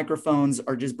 multiple microphones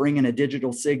are just bringing a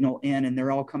digital signal in, and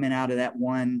they're all coming out of that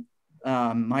one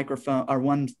microphone or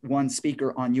one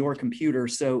speaker on your computer.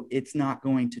 So it's not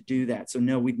going to do that. So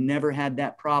no, we've never had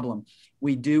that problem.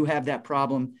 We do have that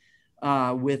problem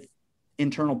with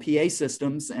internal PA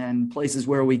systems and places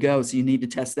where we go. So you need to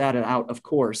test that out, of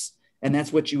course. And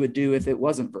that's what you would do if it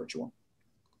wasn't virtual.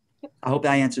 I hope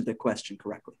I answered the question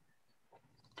correctly.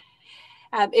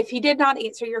 If he did not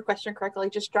answer your question correctly,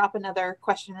 just drop another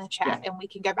question in the chat and we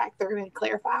can go back through and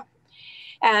clarify.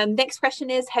 Next question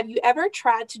is, have you ever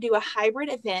tried to do a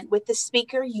hybrid event with the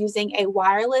speaker using a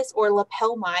wireless or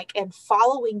lapel mic and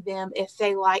following them if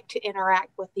they like to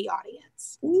interact with the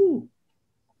audience? Ooh.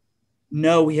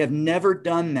 No, we have never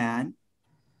done that.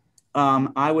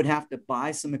 I would have to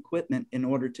buy some equipment in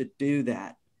order to do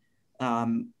that.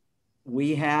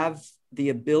 We have the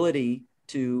ability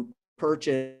to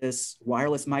purchase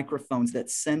wireless microphones that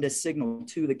send a signal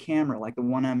to the camera, like the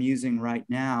one I'm using right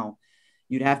now.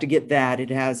 You'd have to get that. It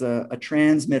has a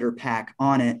transmitter pack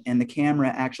on it, and the camera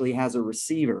actually has a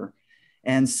receiver.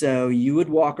 And so you would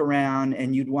walk around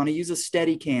and you'd want to use a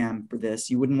steady cam for this.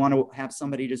 You wouldn't want to have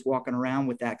somebody just walking around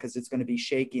with that because it's going to be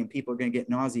shaky and people are going to get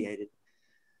nauseated.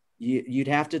 You'd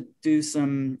have to do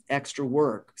some extra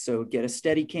work. So get a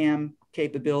steady cam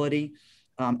capability.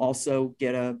 Also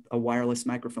get a wireless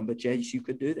microphone. But yes, you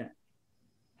could do that.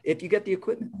 If you get the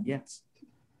equipment, yes.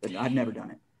 But I've never done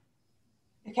it.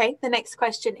 Okay, the next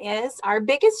question is, our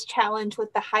biggest challenge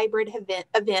with the hybrid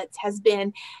events has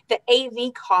been the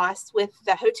AV costs with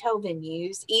the hotel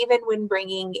venues, even when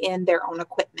bringing in their own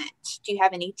equipment. Do you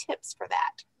have any tips for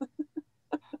that?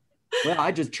 Well,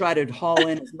 I just try to haul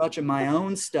in as much of my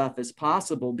own stuff as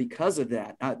possible because of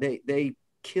that. They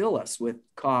kill us with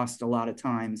cost a lot of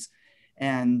times,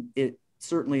 and it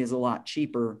certainly is a lot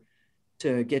cheaper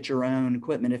to get your own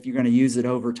equipment. If you're going to use it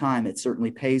over time, it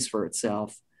certainly pays for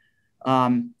itself.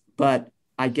 But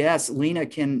I guess, Lina,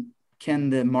 can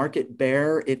the market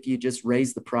bear if you just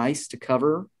raise the price to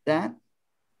cover that?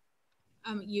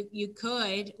 You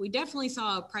could. We definitely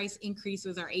saw a price increase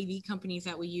with our AV companies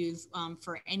that we use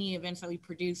for any events that we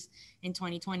produce in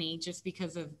 2020, just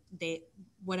because of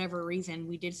whatever reason,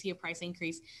 we did see a price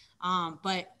increase.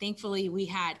 But thankfully we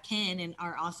had Ken and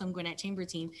our awesome Gwinnett Chamber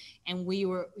team, and we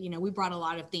brought a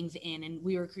lot of things in and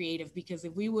we were creative, because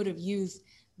if we would have used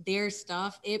their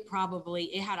stuff, it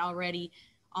had already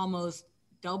almost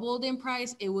doubled in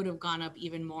price. It would have gone up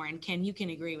even more. And Ken, you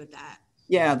can agree with that.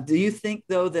 Yeah. Do you think,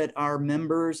 though, that our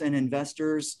members and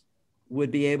investors would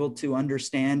be able to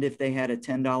understand if they had a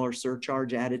 $10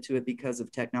 surcharge added to it because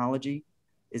of technology?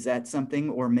 Is that something?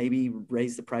 Or maybe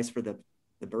raise the price for the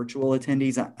virtual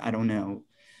attendees? I don't know.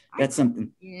 That's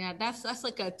something. Yeah, that's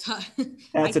like a tough.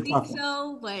 That's I think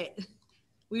so, but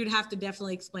we would have to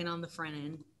definitely explain on the front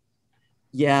end.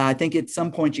 Yeah, I think at some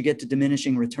point you get to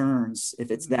diminishing returns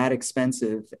if it's that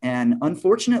expensive. And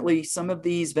unfortunately, some of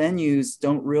these venues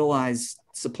don't realize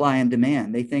supply and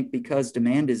demand. They think because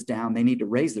demand is down, they need to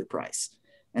raise their price.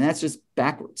 And that's just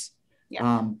backwards.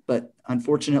 Yeah. But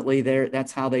unfortunately,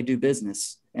 that's how they do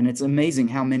business. And it's amazing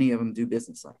how many of them do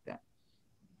business like that.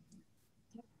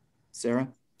 Sara?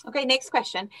 Okay, next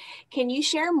question. Can you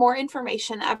share more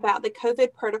information about the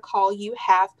COVID protocol you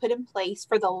have put in place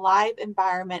for the live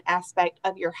environment aspect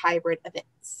of your hybrid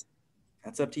events?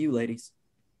 That's up to you, ladies.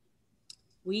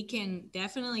 We can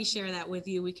definitely share that with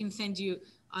you. We can send you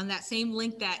on that same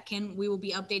link that we will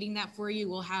be updating that for you.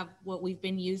 We'll have what we've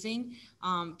been using,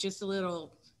 just a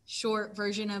little short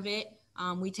version of it.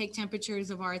 We take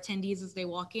temperatures of our attendees as they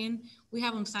walk in. We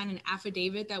have them sign an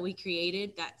affidavit that we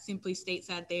created that simply states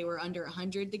that they were under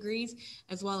 100 degrees,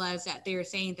 as well as that they are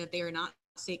saying that they are not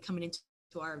sick coming into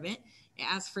our event. It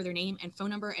asks for their name and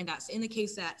phone number, and that's in the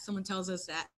case that someone tells us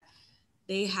that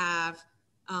they have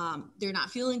they're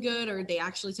not feeling good or they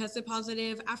actually tested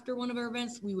positive after one of our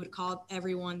events, we would call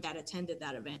everyone that attended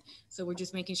that event. So we're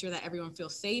just making sure that everyone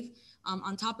feels safe.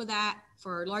 On top of that,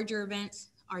 for our larger events,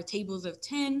 our tables of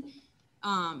 10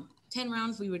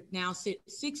 rounds, we would now sit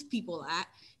 6 people at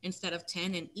instead of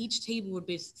 10, and each table would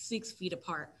be 6 feet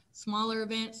apart. Smaller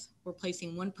events, we're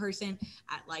placing one person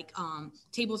at like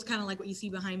tables kind of like what you see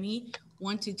behind me,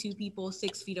 1 to 2 people,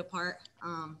 6 feet apart.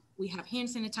 We have hand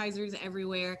sanitizers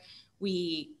everywhere.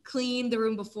 We clean the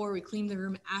room before, we clean the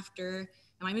room after.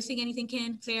 Am I missing anything,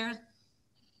 Ken, Sara?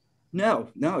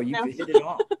 No, you hit it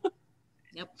all.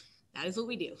 Yep, that is what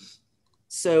we do.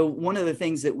 So one of the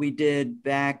things that we did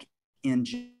back in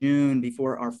June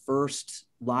before our first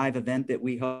live event that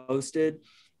we hosted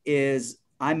is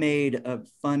I made a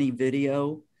funny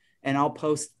video, and I'll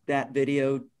post that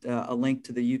video, a link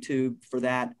to the YouTube for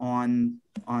that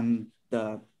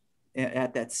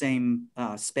at that same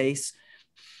space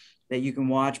that you can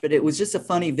watch. But it was just a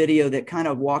funny video that kind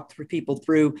of walked people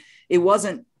through. It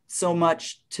wasn't so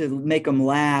much to make them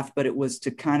laugh, but it was to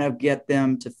kind of get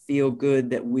them to feel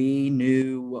good that we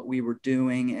knew what we were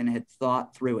doing and had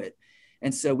thought through it.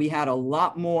 And so we had a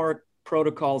lot more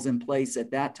protocols in place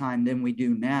at that time than we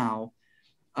do now.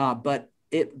 But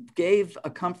it gave a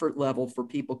comfort level for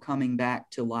people coming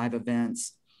back to live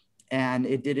events, and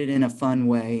it did it in a fun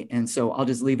way. And so I'll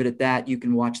just leave it at that. You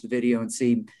can watch the video and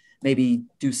see, maybe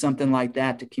do something like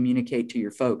that to communicate to your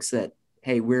folks that,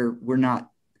 hey, we're not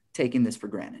taking this for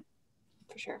granted.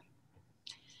 For sure.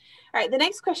 All right, the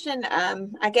next question,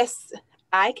 I guess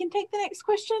I can take the next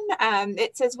question.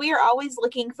 It says, we are always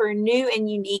looking for new and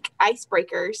unique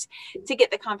icebreakers to get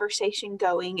the conversation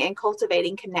going and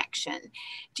cultivating connection.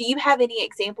 Do you have any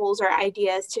examples or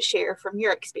ideas to share from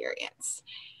your experience?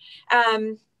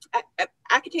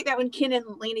 I could take that one. Ken and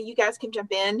Lina, you guys can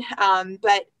jump in.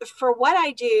 But for what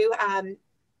I do,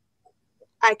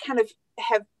 I kind of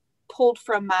have pulled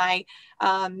from my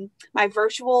my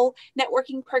virtual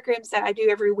networking programs that I do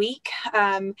every week.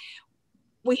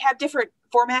 We have different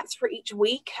formats for each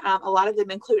week. A lot of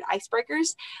them include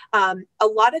icebreakers. A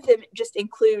lot of them just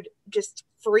include just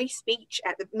free speech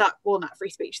at the, not free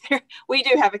speech there. We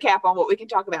do have a cap on what we can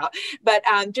talk about, but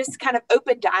just kind of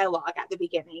open dialogue at the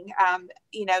beginning.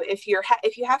 If you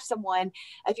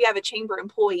have a chamber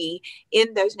employee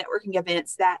in those networking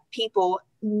events that people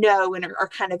know and are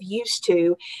kind of used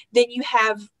to, then you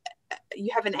have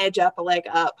an edge up, a leg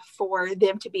up for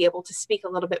them to be able to speak a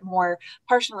little bit more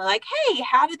personally, like, hey,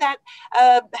 how did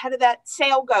that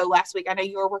sale go last week? I know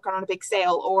you were working on a big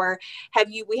sale. Or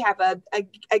we have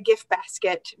a gift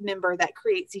basket member that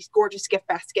creates these gorgeous gift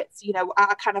baskets.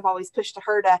 I kind of always push to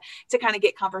her to kind of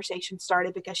get conversation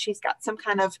started because she's got some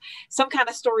kind of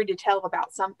story to tell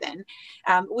about something.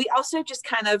 We also just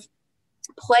kind of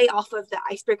play off of the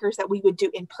icebreakers that we would do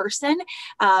in person.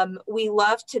 We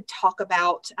love to talk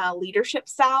about leadership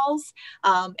styles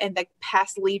and the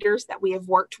past leaders that we have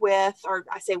worked with, or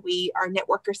I say our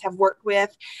networkers have worked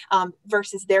with,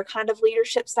 versus their kind of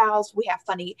leadership styles. We have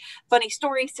funny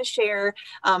stories to share,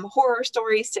 horror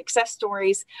stories, success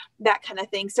stories, that kind of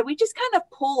thing. So we just kind of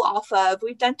pull off of,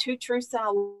 we've done 2 truths and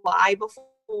a lie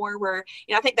before, where,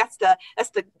 I think that's the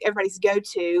everybody's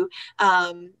go-to.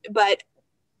 But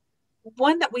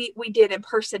one that we did in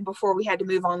person before we had to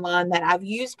move online that I've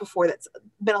used before that's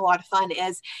been a lot of fun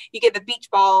is you get the beach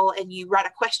ball and you write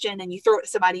a question and you throw it to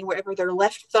somebody, wherever their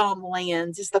left thumb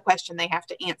lands is the question they have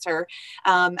to answer.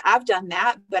 I've done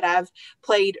that, but I've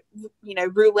played,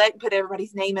 roulette, put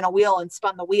everybody's name in a wheel and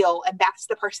spun the wheel. And that's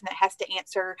the person that has to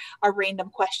answer a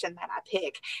random question that I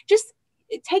pick. Just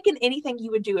taking anything you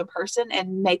would do in person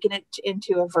and making it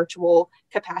into a virtual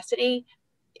capacity.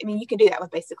 I mean, you can do that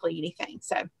with basically anything.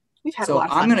 So we've had a lot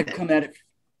of fun. I'm going to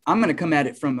come at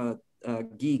it from a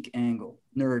geek angle,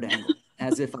 nerd angle,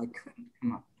 as if I couldn't.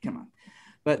 Come on.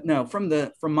 But no, from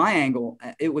my angle,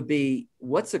 it would be,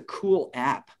 what's a cool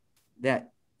app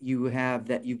that you have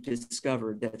that you've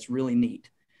discovered that's really neat?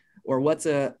 Or what's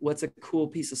a cool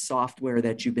piece of software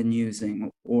that you've been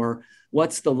using? Or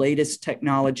what's the latest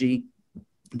technology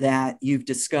that you've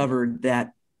discovered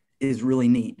that is really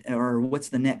neat? Or what's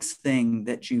the next thing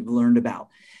that you've learned about?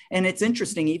 And it's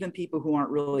interesting, even people who aren't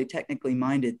really technically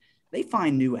minded, they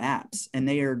find new apps, and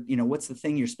they are, what's the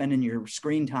thing you're spending your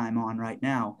screen time on right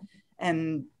now?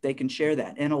 And they can share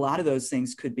that. And a lot of those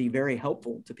things could be very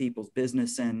helpful to people's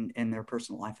business and their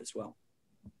personal life as well.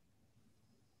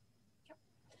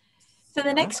 So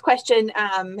the next question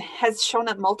has shown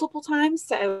up multiple times.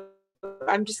 So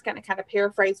I'm just going to kind of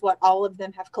paraphrase what all of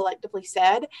them have collectively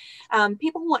said.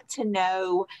 People want to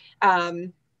know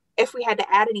if we had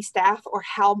to add any staff, or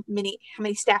how many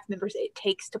staff members it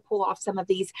takes to pull off some of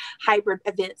these hybrid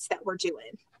events that we're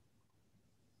doing.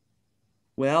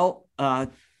 Well,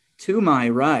 to my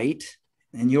right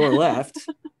and your left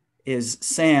is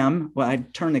Sam. Well, I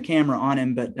turned the camera on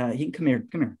him, but he can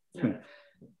come here.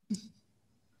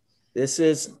 This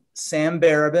is Sam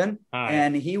Barabin. Hi.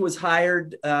 And he was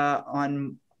hired at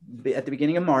the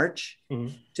beginning of March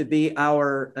to be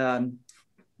our,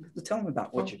 tell him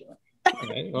about what you're doing.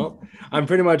 Okay, well, I'm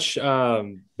pretty much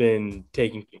been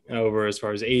taking over as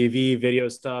far as AV video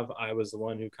stuff. I was the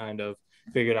one who kind of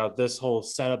figured out this whole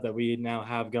setup that we now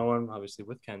have going, obviously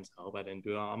with Ken's help. I didn't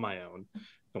do it on my own,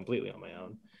 completely on my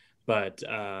own. But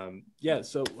yeah,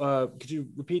 so could you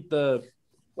repeat the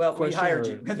Well, we hired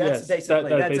you. That's basically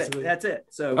that's it.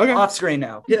 So okay. Off screen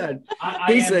now. Yeah,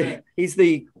 I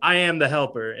am the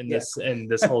helper in this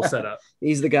whole setup.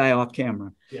 He's the guy off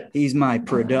camera. Yes. He's my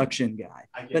production guy.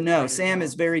 But no, Sam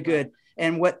is very good.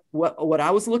 And what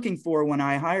I was looking for when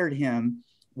I hired him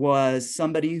was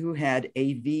somebody who had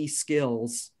AV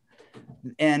skills.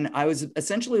 And I was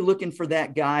essentially looking for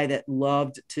that guy that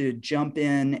loved to jump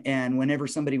in, and whenever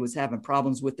somebody was having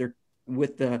problems with the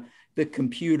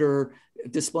computer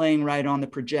displaying right on the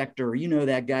projector,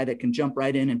 that guy that can jump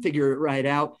right in and figure it right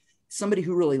out. Somebody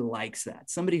who really likes that,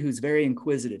 somebody who's very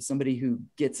inquisitive, somebody who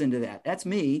gets into that. That's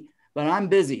me, but I'm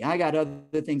busy. I got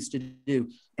other things to do.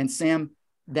 And Sam,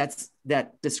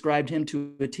 that described him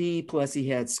to a T. Plus he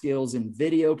had skills in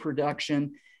video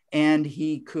production, and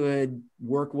he could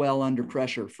work well under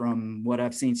pressure. From what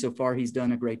I've seen so far, he's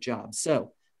done a great job.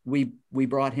 So we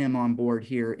brought him on board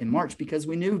here in March because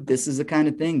we knew this is the kind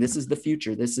of thing. This is the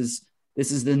future. This is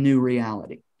the new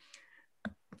reality.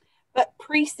 But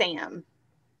pre-Sammy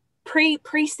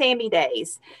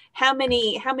days, how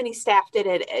many staff did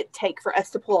it take for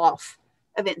us to pull off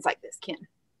events like this, Ken?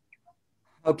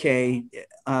 Okay,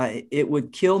 it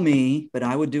would kill me, but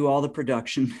I would do all the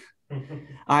production.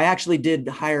 I actually did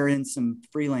hire in some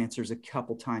freelancers a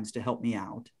couple times to help me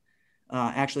out.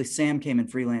 Actually, Sam came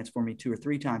and freelanced for me 2 or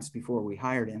 3 times before we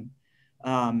hired him.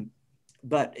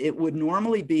 But it would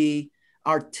normally be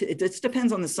it just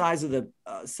depends on the size of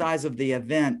the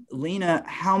event. Lina,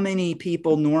 how many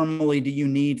people normally do you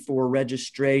need for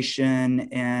registration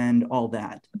and all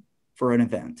that for an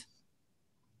event?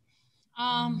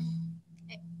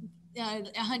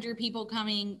 100 people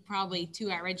coming, probably 2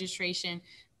 at registration.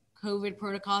 COVID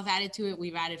protocols added to it.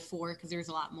 We've added 4 because there's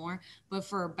a lot more. But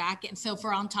for back end, so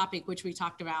for on topic, which we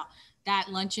talked about, that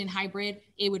luncheon hybrid,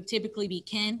 it would typically be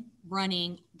Ken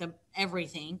running the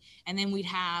everything, and then we'd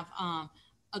have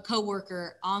a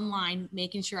coworker online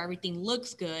making sure everything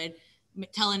looks good,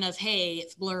 telling us, hey,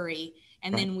 it's blurry,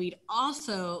 and then we'd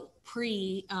also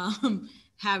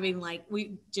having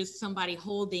somebody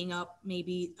holding up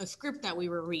maybe a script that we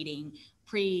were reading,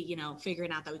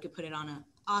 figuring out that we could put it on a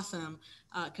awesome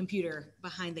computer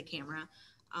behind the camera.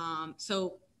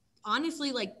 So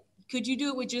honestly, could you do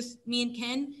it with just me and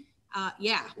Ken?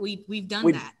 Yeah, we've done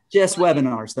that. Just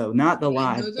webinars though, not the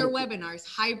live. Those are webinars.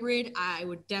 Hybrid, I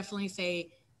would definitely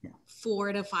say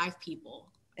 4 to 5 people.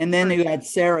 And then you had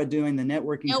Sara doing the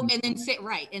networking. No, and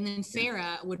then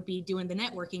Sara would be doing the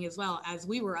networking as well, as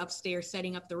we were upstairs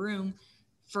setting up the room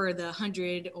for the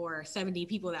 100 or 70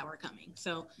 people that were coming.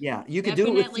 So yeah, you could do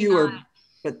it with fewer,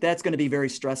 but that's going to be very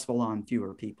stressful on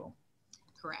fewer people.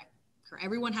 Correct.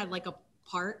 Everyone had a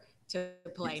part to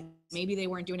play. Yes. Maybe they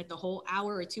weren't doing it the whole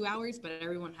hour or 2 hours, but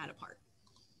everyone had a part.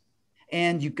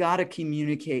 And you got to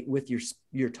communicate with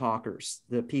your talkers,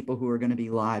 the people who are going to be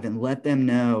live, and let them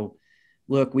know,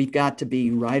 look, we've got to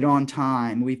be right on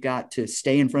time. We've got to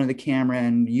stay in front of the camera,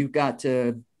 and you've got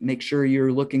to make sure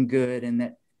you're looking good and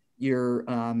that your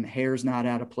hair's not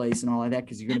out of place and all of that,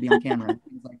 because you're going to be on camera and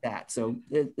things like that. So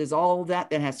there's all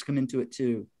that has to come into it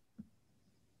too.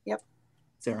 Yep.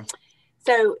 Sara.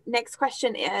 So next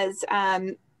question is,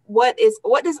 what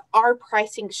does our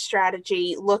pricing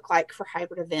strategy look like for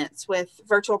hybrid events with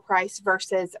virtual price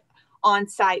versus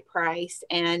on-site price,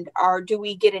 and do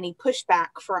we get any pushback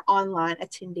for online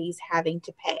attendees having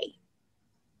to pay?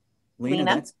 Lina, Lina?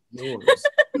 that's yours.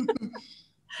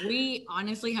 We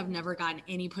honestly have never gotten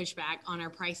any pushback on our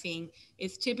pricing.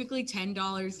 It's typically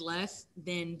 $10 less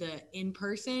than the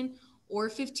in-person, or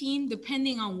 15,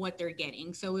 depending on what they're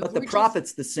getting. So if but the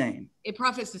profit's the same. It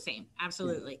profits the same,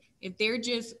 absolutely. Yeah.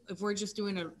 If we're just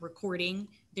doing a recording,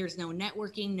 there's no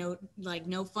networking,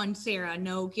 no fun Sarah,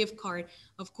 no gift card.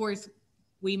 Of course,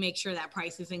 we make sure that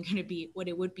price isn't going to be what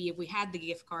it would be if we had the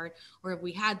gift card or if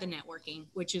we had the networking,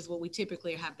 which is what we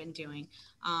typically have been doing.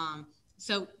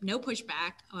 So no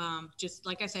pushback. Just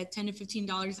like I said, $10 to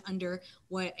 $15 under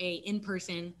what a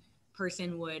in-person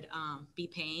person would be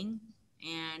paying.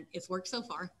 And it's worked so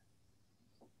far.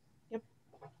 Yep.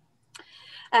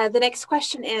 The next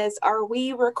question is, are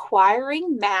we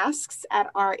requiring masks at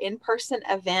our in-person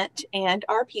event, and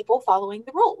are people following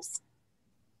the rules?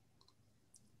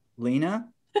 Lina?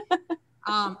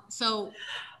 So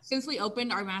since we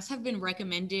opened, our masks have been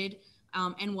recommended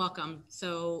and welcome.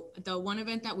 So the one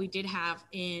event that we did have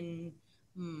in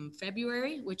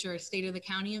February, which are State of the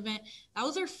County event, that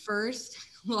was our first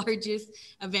largest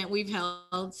event we've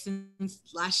held since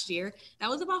last year. That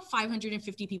was about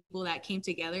 550 people that came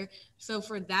together. So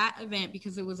for that event,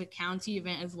 because it was a county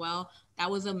event as well,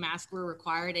 that was a mask were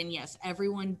required. And yes,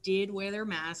 everyone did wear their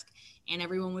mask and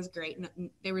everyone was great.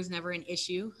 There was never an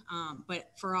issue. But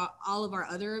for all of our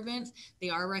other events, they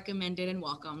are recommended and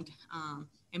welcomed.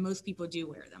 And most people do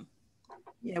wear them.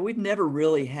 Yeah, we've never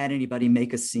really had anybody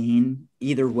make a scene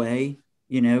either way,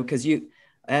 because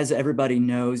as everybody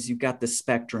knows, you've got the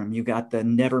spectrum, you've got the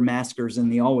never maskers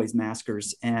and the always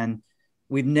maskers, and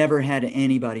we've never had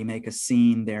anybody make a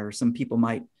scene there. Some people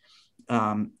might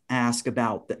ask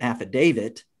about the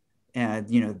affidavit,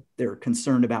 and they're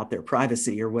concerned about their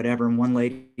privacy or whatever. And one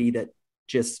lady that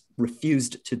just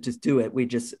refused to do it,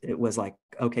 it was like,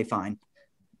 okay, fine,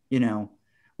 we're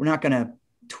not going to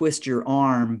twist your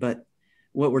arm, but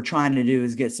what we're trying to do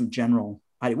is get some general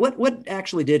idea. What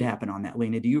actually did happen on that,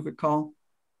 Lina? Do you recall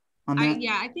on that?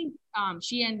 I think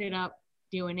she ended up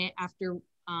doing it after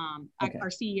our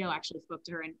CEO actually spoke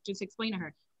to her and just explained to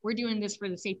her, we're doing this for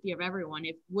the safety of everyone.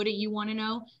 Wouldn't you want to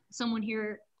know someone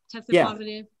here tested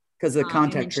positive? Because the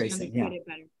contact tracing. Yeah.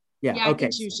 I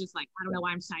think she was just like, I don't know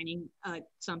why I'm signing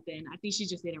something. I think she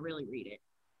just didn't really read it.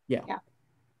 Yeah.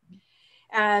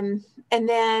 And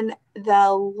then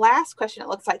the last question, it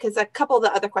looks like, because a couple of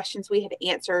the other questions we had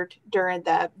answered during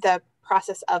the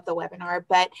process of the webinar,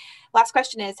 but last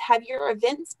question is, have your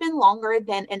events been longer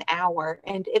than an hour?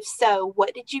 And if so,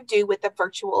 what did you do with the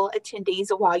virtual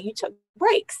attendees while you took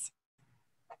breaks?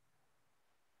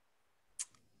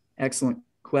 Excellent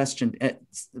question.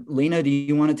 Lina, do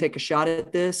you want to take a shot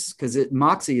at this? Because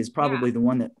Moxie is probably the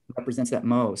one that represents that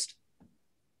most.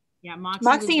 Yeah,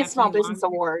 Moxie and Small Business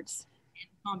Awards.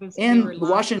 And the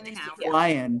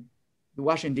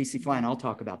Washington D.C. Fly-In, I'll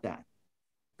talk about that.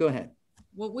 Go ahead.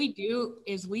 What we do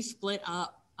is we split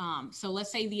up. So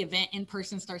let's say the event in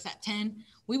person starts at 10.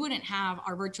 We wouldn't have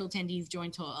our virtual attendees join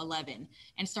till 11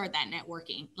 and start that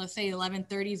networking. Let's say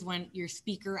 11:30 is when your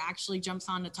speaker actually jumps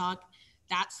on to talk.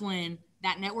 That's when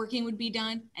that networking would be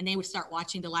done, and they would start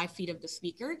watching the live feed of the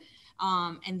speaker.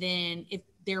 And then if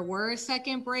there were a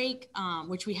second break,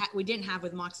 which we didn't have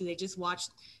with Moxie, they just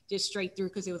watched just straight through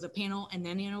because it was a panel and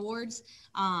then an awards.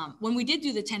 When we did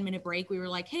do the 10-minute break, we were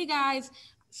like, hey guys,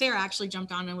 Sarah actually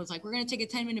jumped on and was like, we're going to take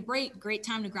a 10-minute break. Great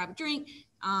time to grab a drink,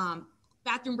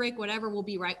 bathroom break, whatever. We'll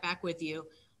be right back with you.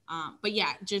 But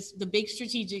yeah, just the big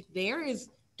strategic there is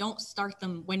don't start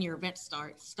them when your event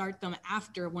starts. Start them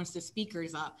after, once the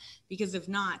speaker's up, because if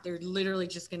not, they're literally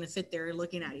just going to sit there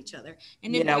looking at each other.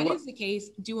 And if that is the case,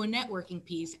 do a networking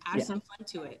piece, add some fun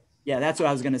to it. Yeah, that's what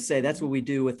I was going to say. That's what we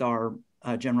do with our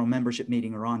general membership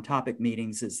meeting or on-topic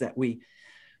meetings, is that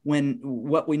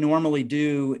what we normally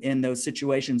do in those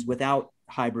situations without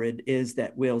hybrid is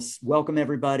that we'll welcome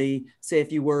everybody, say a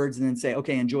few words, and then say,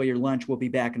 okay, enjoy your lunch. We'll be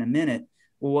back in a minute.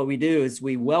 Well, what we do is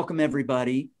we welcome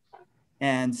everybody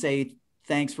and say,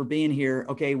 thanks for being here.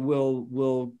 Okay,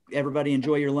 we'll everybody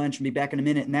enjoy your lunch and be back in a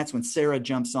minute. And that's when Sarah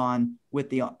jumps on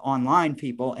with the online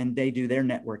people and they do their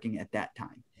networking at that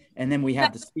time. And then we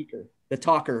have the speaker, the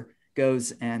talker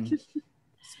goes and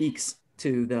speaks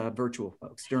to the virtual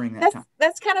folks during that time.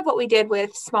 That's kind of what we did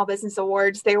with Small Business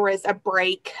Awards. There was a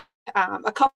break,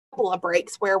 a couple of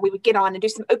breaks where we would get on and do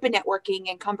some open networking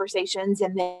and conversations,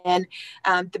 and then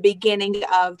the beginning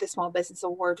of the Small Business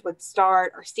Awards would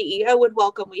start. Our CEO would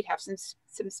welcome. We'd have some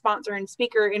sponsor and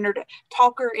speaker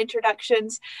talker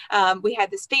introductions. We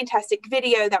had this fantastic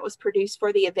video that was produced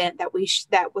for the event that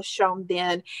was shown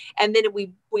then, and then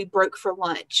we broke for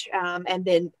lunch, and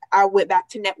then I went back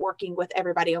to networking with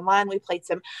everybody online. We played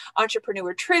some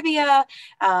entrepreneur trivia.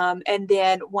 And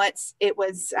then once it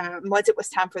was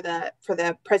time for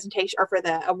the presentation or for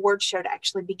the award show to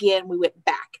actually begin, we went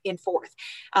back and forth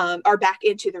or back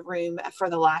into the room for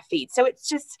the live feed. So it's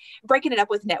just breaking it up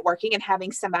with networking and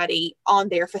having somebody on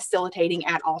there facilitating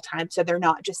at all times. So they're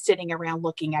not just sitting around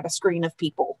looking at a screen of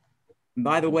people.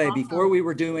 By the way, before we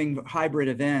were doing hybrid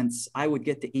events, I would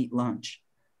get to eat lunch.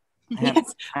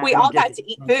 Yes, we all got to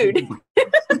eat food.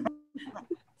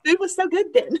 Food was so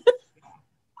good then.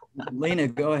 Lina,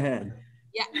 go ahead.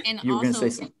 Yeah, and you were also, going to say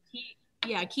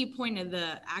something. A key point of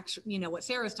the actual, what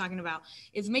Sara was talking about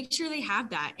is make sure they have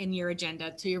that in your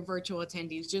agenda to your virtual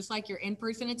attendees, just like your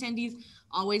in-person attendees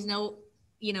always know,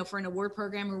 for an award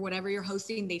program or whatever you're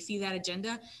hosting, they see that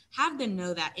agenda. Have them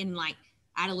know that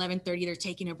at 11:30 they're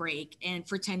taking a break and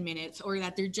for 10 minutes, or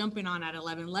that they're jumping on at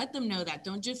 11. Let them know that.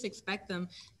 Don't just expect them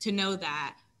to know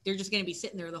that they're just going to be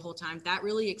sitting there the whole time. That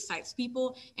really excites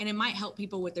people, and it might help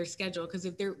people with their schedule, because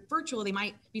if they're virtual, they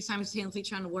might be simultaneously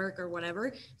trying to work or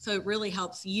whatever. So it really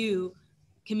helps you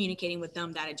communicating with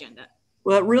them that agenda.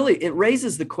 Well, it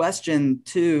raises the question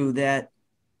too that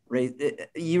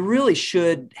you really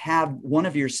should have one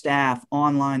of your staff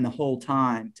online the whole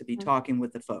time to be talking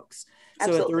with the folks.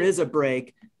 Absolutely. So if there is a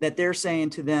break, that they're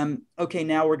saying to them, okay,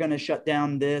 now we're going to shut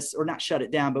down this, or not shut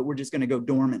it down, but we're just going to go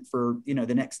dormant for,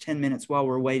 the next 10 minutes while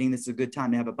we're waiting. This is a good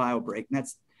time to have a bio break. And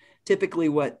that's typically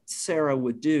what Sara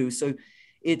would do. So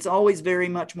it's always very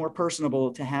much more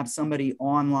personable to have somebody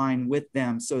online with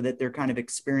them so that they're kind of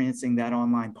experiencing that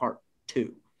online part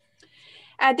too.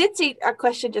 I did see a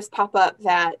question just pop up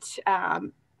that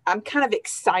I'm kind of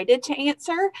excited to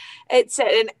answer. It said,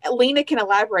 and Lina can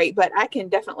elaborate, but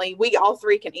we all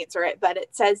three can answer it. But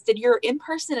it says, did your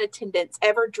in-person attendance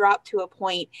ever drop to a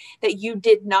point that you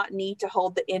did not need to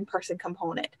hold the in-person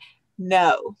component?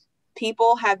 No.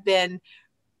 People have been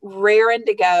raring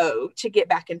to go to get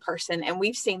back in person. And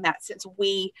we've seen that since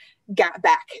we got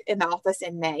back in the office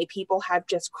in May. People have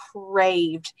just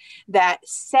craved that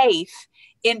safe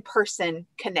in-person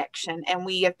connection. And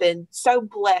we have been so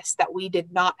blessed that we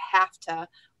did not have to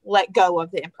let go of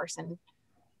the in-person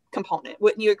component.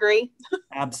 Wouldn't you agree?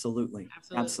 Absolutely.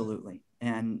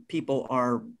 And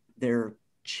people they're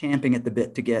champing at the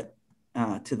bit to get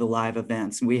to the live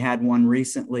events. We had one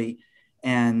recently,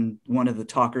 and one of the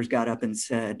talkers got up and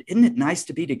said, "Isn't it nice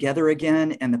to be together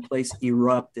again?" And the place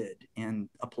erupted in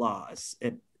applause.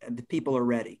 The people are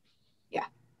ready. Yeah,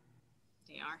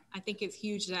 they are. I think it's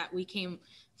huge that we came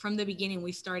from the beginning.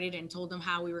 We started and told them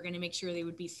how we were going to make sure they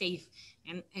would be safe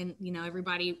and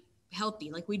everybody healthy.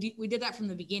 Like we did that from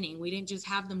the beginning. We didn't just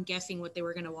have them guessing what they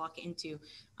were going to walk into.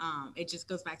 It just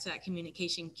goes back to that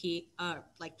communication key,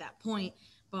 like that point,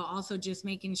 but also just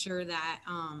making sure that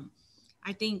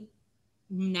I think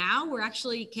now we're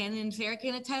actually, Ken and Sara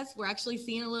can attest, we're actually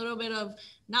seeing a little bit of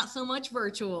not so much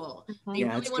virtual. They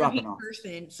really want to be in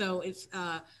person. So it's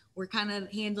we're kind of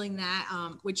handling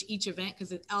that, which each event,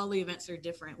 because all the events are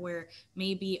different, where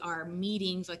maybe our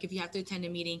meetings, like if you have to attend a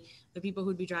meeting, the people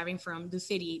who'd be driving from the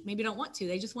city maybe don't want to,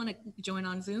 they just want to join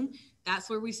on Zoom. That's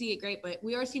where we see it great, but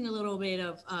we are seeing a little bit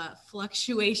of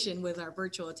fluctuation with our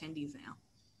virtual attendees now.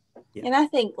 Yeah. And I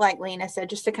think, like Lina said,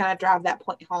 just to kind of drive that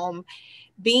point home,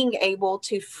 being able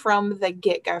to, from the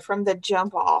get-go, from the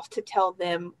jump off, to tell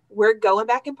them we're going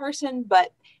back in person,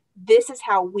 but this is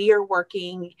how we are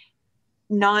working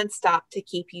nonstop to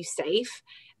keep you safe,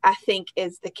 I think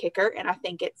is the kicker. And I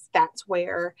think that's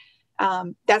where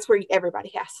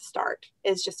everybody has to start,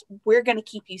 is just, we're going to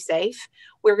keep you safe.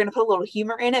 We're going to put a little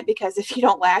humor in it, because if you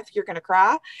don't laugh, you're going to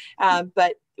cry.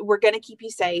 But we're going to keep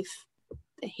you safe.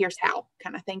 Here's how,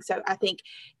 kind of thing. So I think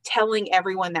telling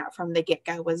everyone that from the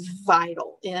get-go was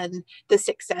vital in the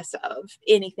success of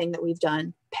anything that we've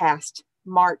done past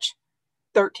March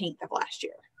 13th of last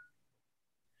year.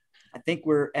 I think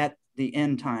we're at the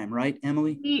end time, right,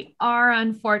 Emily? We are,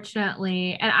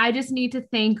 unfortunately. And I just need to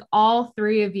thank all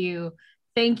three of you.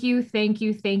 Thank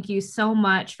you so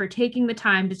much for taking the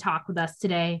time to talk with us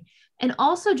today. And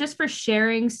also just for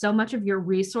sharing so much of your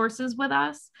resources with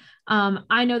us.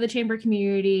 I know the Chamber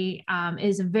community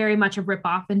is very much a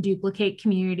rip-off and duplicate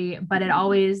community, but it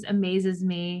always amazes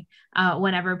me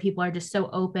whenever people are just so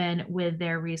open with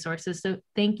their resources. So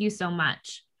thank you so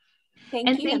much.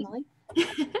 Thank you, Emily.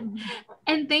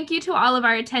 And thank you to all of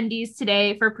our attendees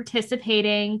today for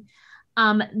participating.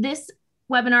 This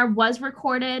webinar was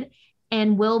recorded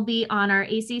and will be on our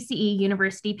ACCE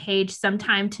University page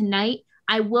sometime tonight.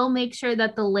 I will make sure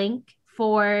that the link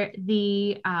for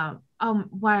the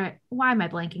why am I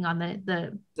blanking on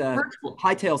the virtual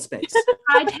hightail space?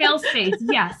 Hightail space.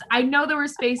 Yes, I know there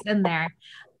was space in there.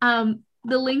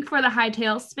 the link for the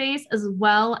Hightail space, as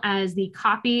well as the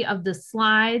copy of the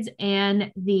slides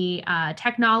and the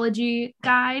technology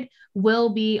guide, will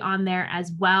be on there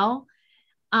as well.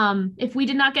 If we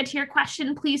did not get to your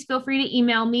question, please feel free to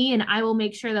email me and I will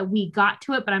make sure that we got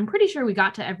to it, but I'm pretty sure we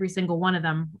got to every single one of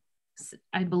them,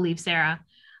 I believe, Sarah.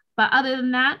 But other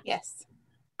than that, yes,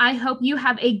 I hope you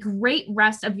have a great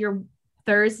rest of your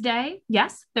Thursday.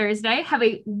 Yes, Thursday. Have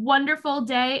a wonderful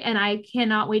day, and I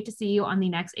cannot wait to see you on the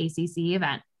next ACC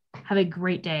event. Have a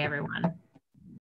great day, everyone.